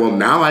I was like, well,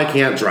 now I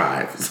can't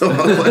drive. So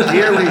I was like,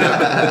 here we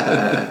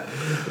go.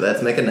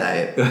 Let's make a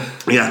night.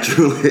 Yeah,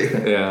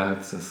 truly. Yeah,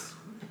 it's just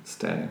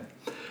stay.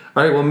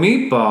 All right, well,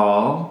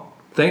 Meatball,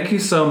 thank you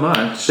so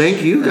much.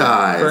 Thank you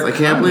guys. For I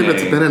can't believe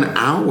it's coming. been an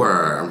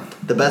hour.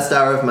 The best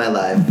hour of my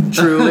life.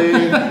 Truly.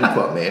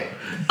 Quote me.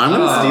 I'm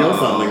gonna steal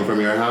something from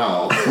your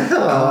house.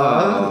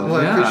 Well,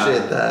 I yeah.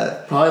 appreciate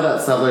that. Probably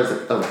that Settlers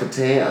of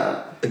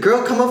Catan.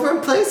 Girl, come over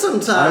and play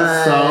sometime.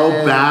 I'm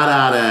so bad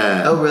at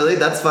it. Oh, really?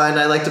 That's fine.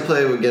 I like to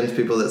play against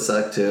people that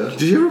suck, too.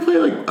 Did you ever play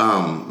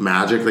like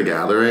Magic the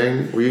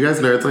Gathering? Were you guys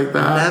nerds like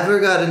that?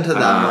 Never got into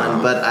that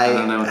one, but I,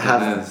 don't know what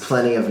that have is.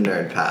 plenty of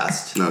nerd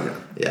past. Okay.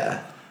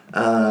 Yeah.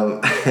 Oh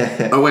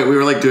wait, we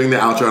were like doing the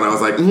outro, and I was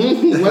like,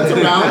 "What's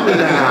around me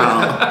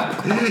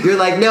now?" You're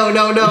like, no.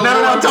 No, don't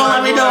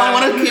let me know. I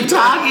want to keep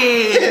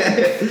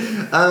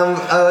talking.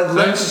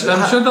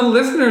 I'm sure the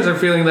listeners are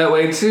feeling that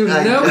way too.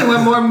 No, we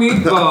want more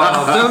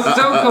meatballs.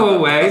 Don't go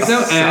away.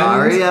 Don't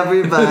Sorry,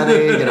 everybody.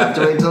 You're gonna have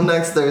to wait till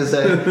next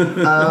Thursday.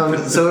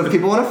 So if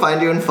people want to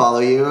find you and follow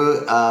you,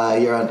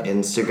 you're on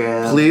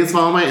Instagram. Please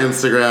follow my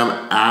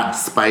Instagram at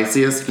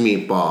Spiciest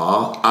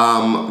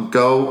Meatball.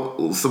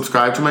 Go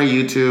subscribe to my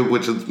YouTube,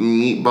 which is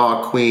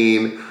Meatball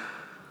Queen.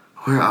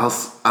 Where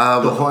else?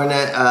 The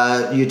Hornet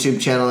YouTube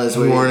channel is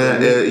where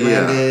Hornet, your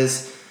brand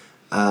is.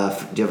 Do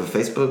you have a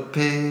Facebook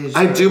page?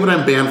 I do, but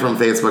I'm banned from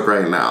Facebook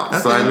right now. Okay.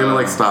 So I'm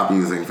gonna stop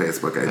using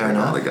Facebook, I think,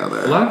 altogether.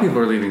 A lot of people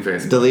are leaving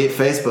Facebook. Delete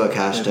Facebook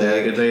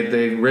hashtag.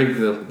 They rigged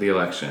the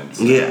elections.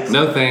 Yeah.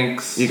 No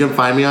thanks. You can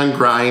find me on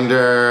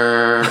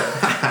Grindr.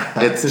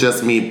 It's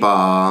just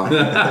Meatball.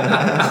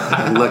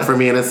 Look for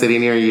me in a city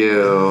near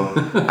you.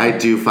 I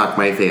do fuck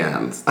my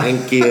fans.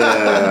 Thank you.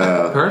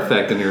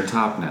 Perfect, and you're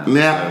top now.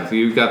 Yeah. So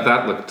you've got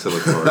that to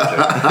look forward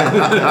to.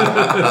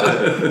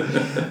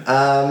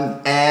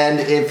 And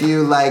if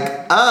you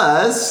like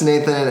us,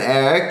 Nathan and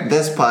Eric,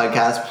 this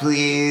podcast,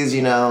 please,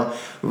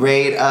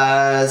 rate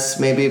us.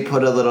 Maybe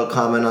put a little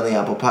comment on the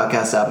Apple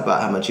Podcast app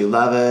about how much you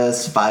love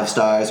us. 5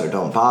 stars or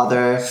don't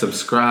bother.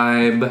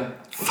 Subscribe.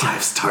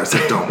 5 stars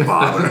or don't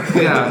bother.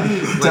 Yeah.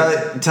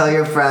 Tell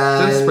your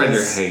friends. Don't spread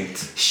your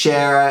hate.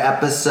 Share our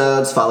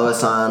episodes. Follow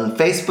us on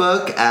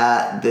Facebook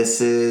at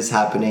This Is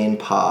Happening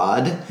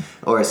Pod.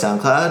 Or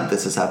SoundCloud,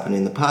 This Is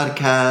Happening the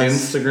Podcast.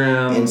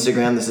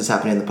 Instagram, This Is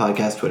Happening the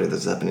Podcast. Twitter,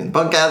 This Is Happening the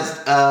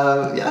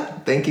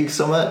Podcast. Thank you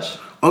so much.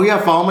 Oh yeah,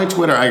 follow my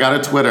Twitter. I got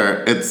a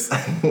Twitter. It's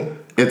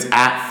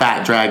at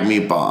Fat Drag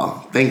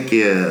Meatball. Thank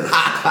you.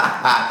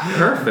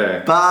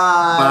 Perfect.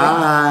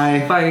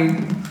 Bye. Bye.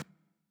 Bye.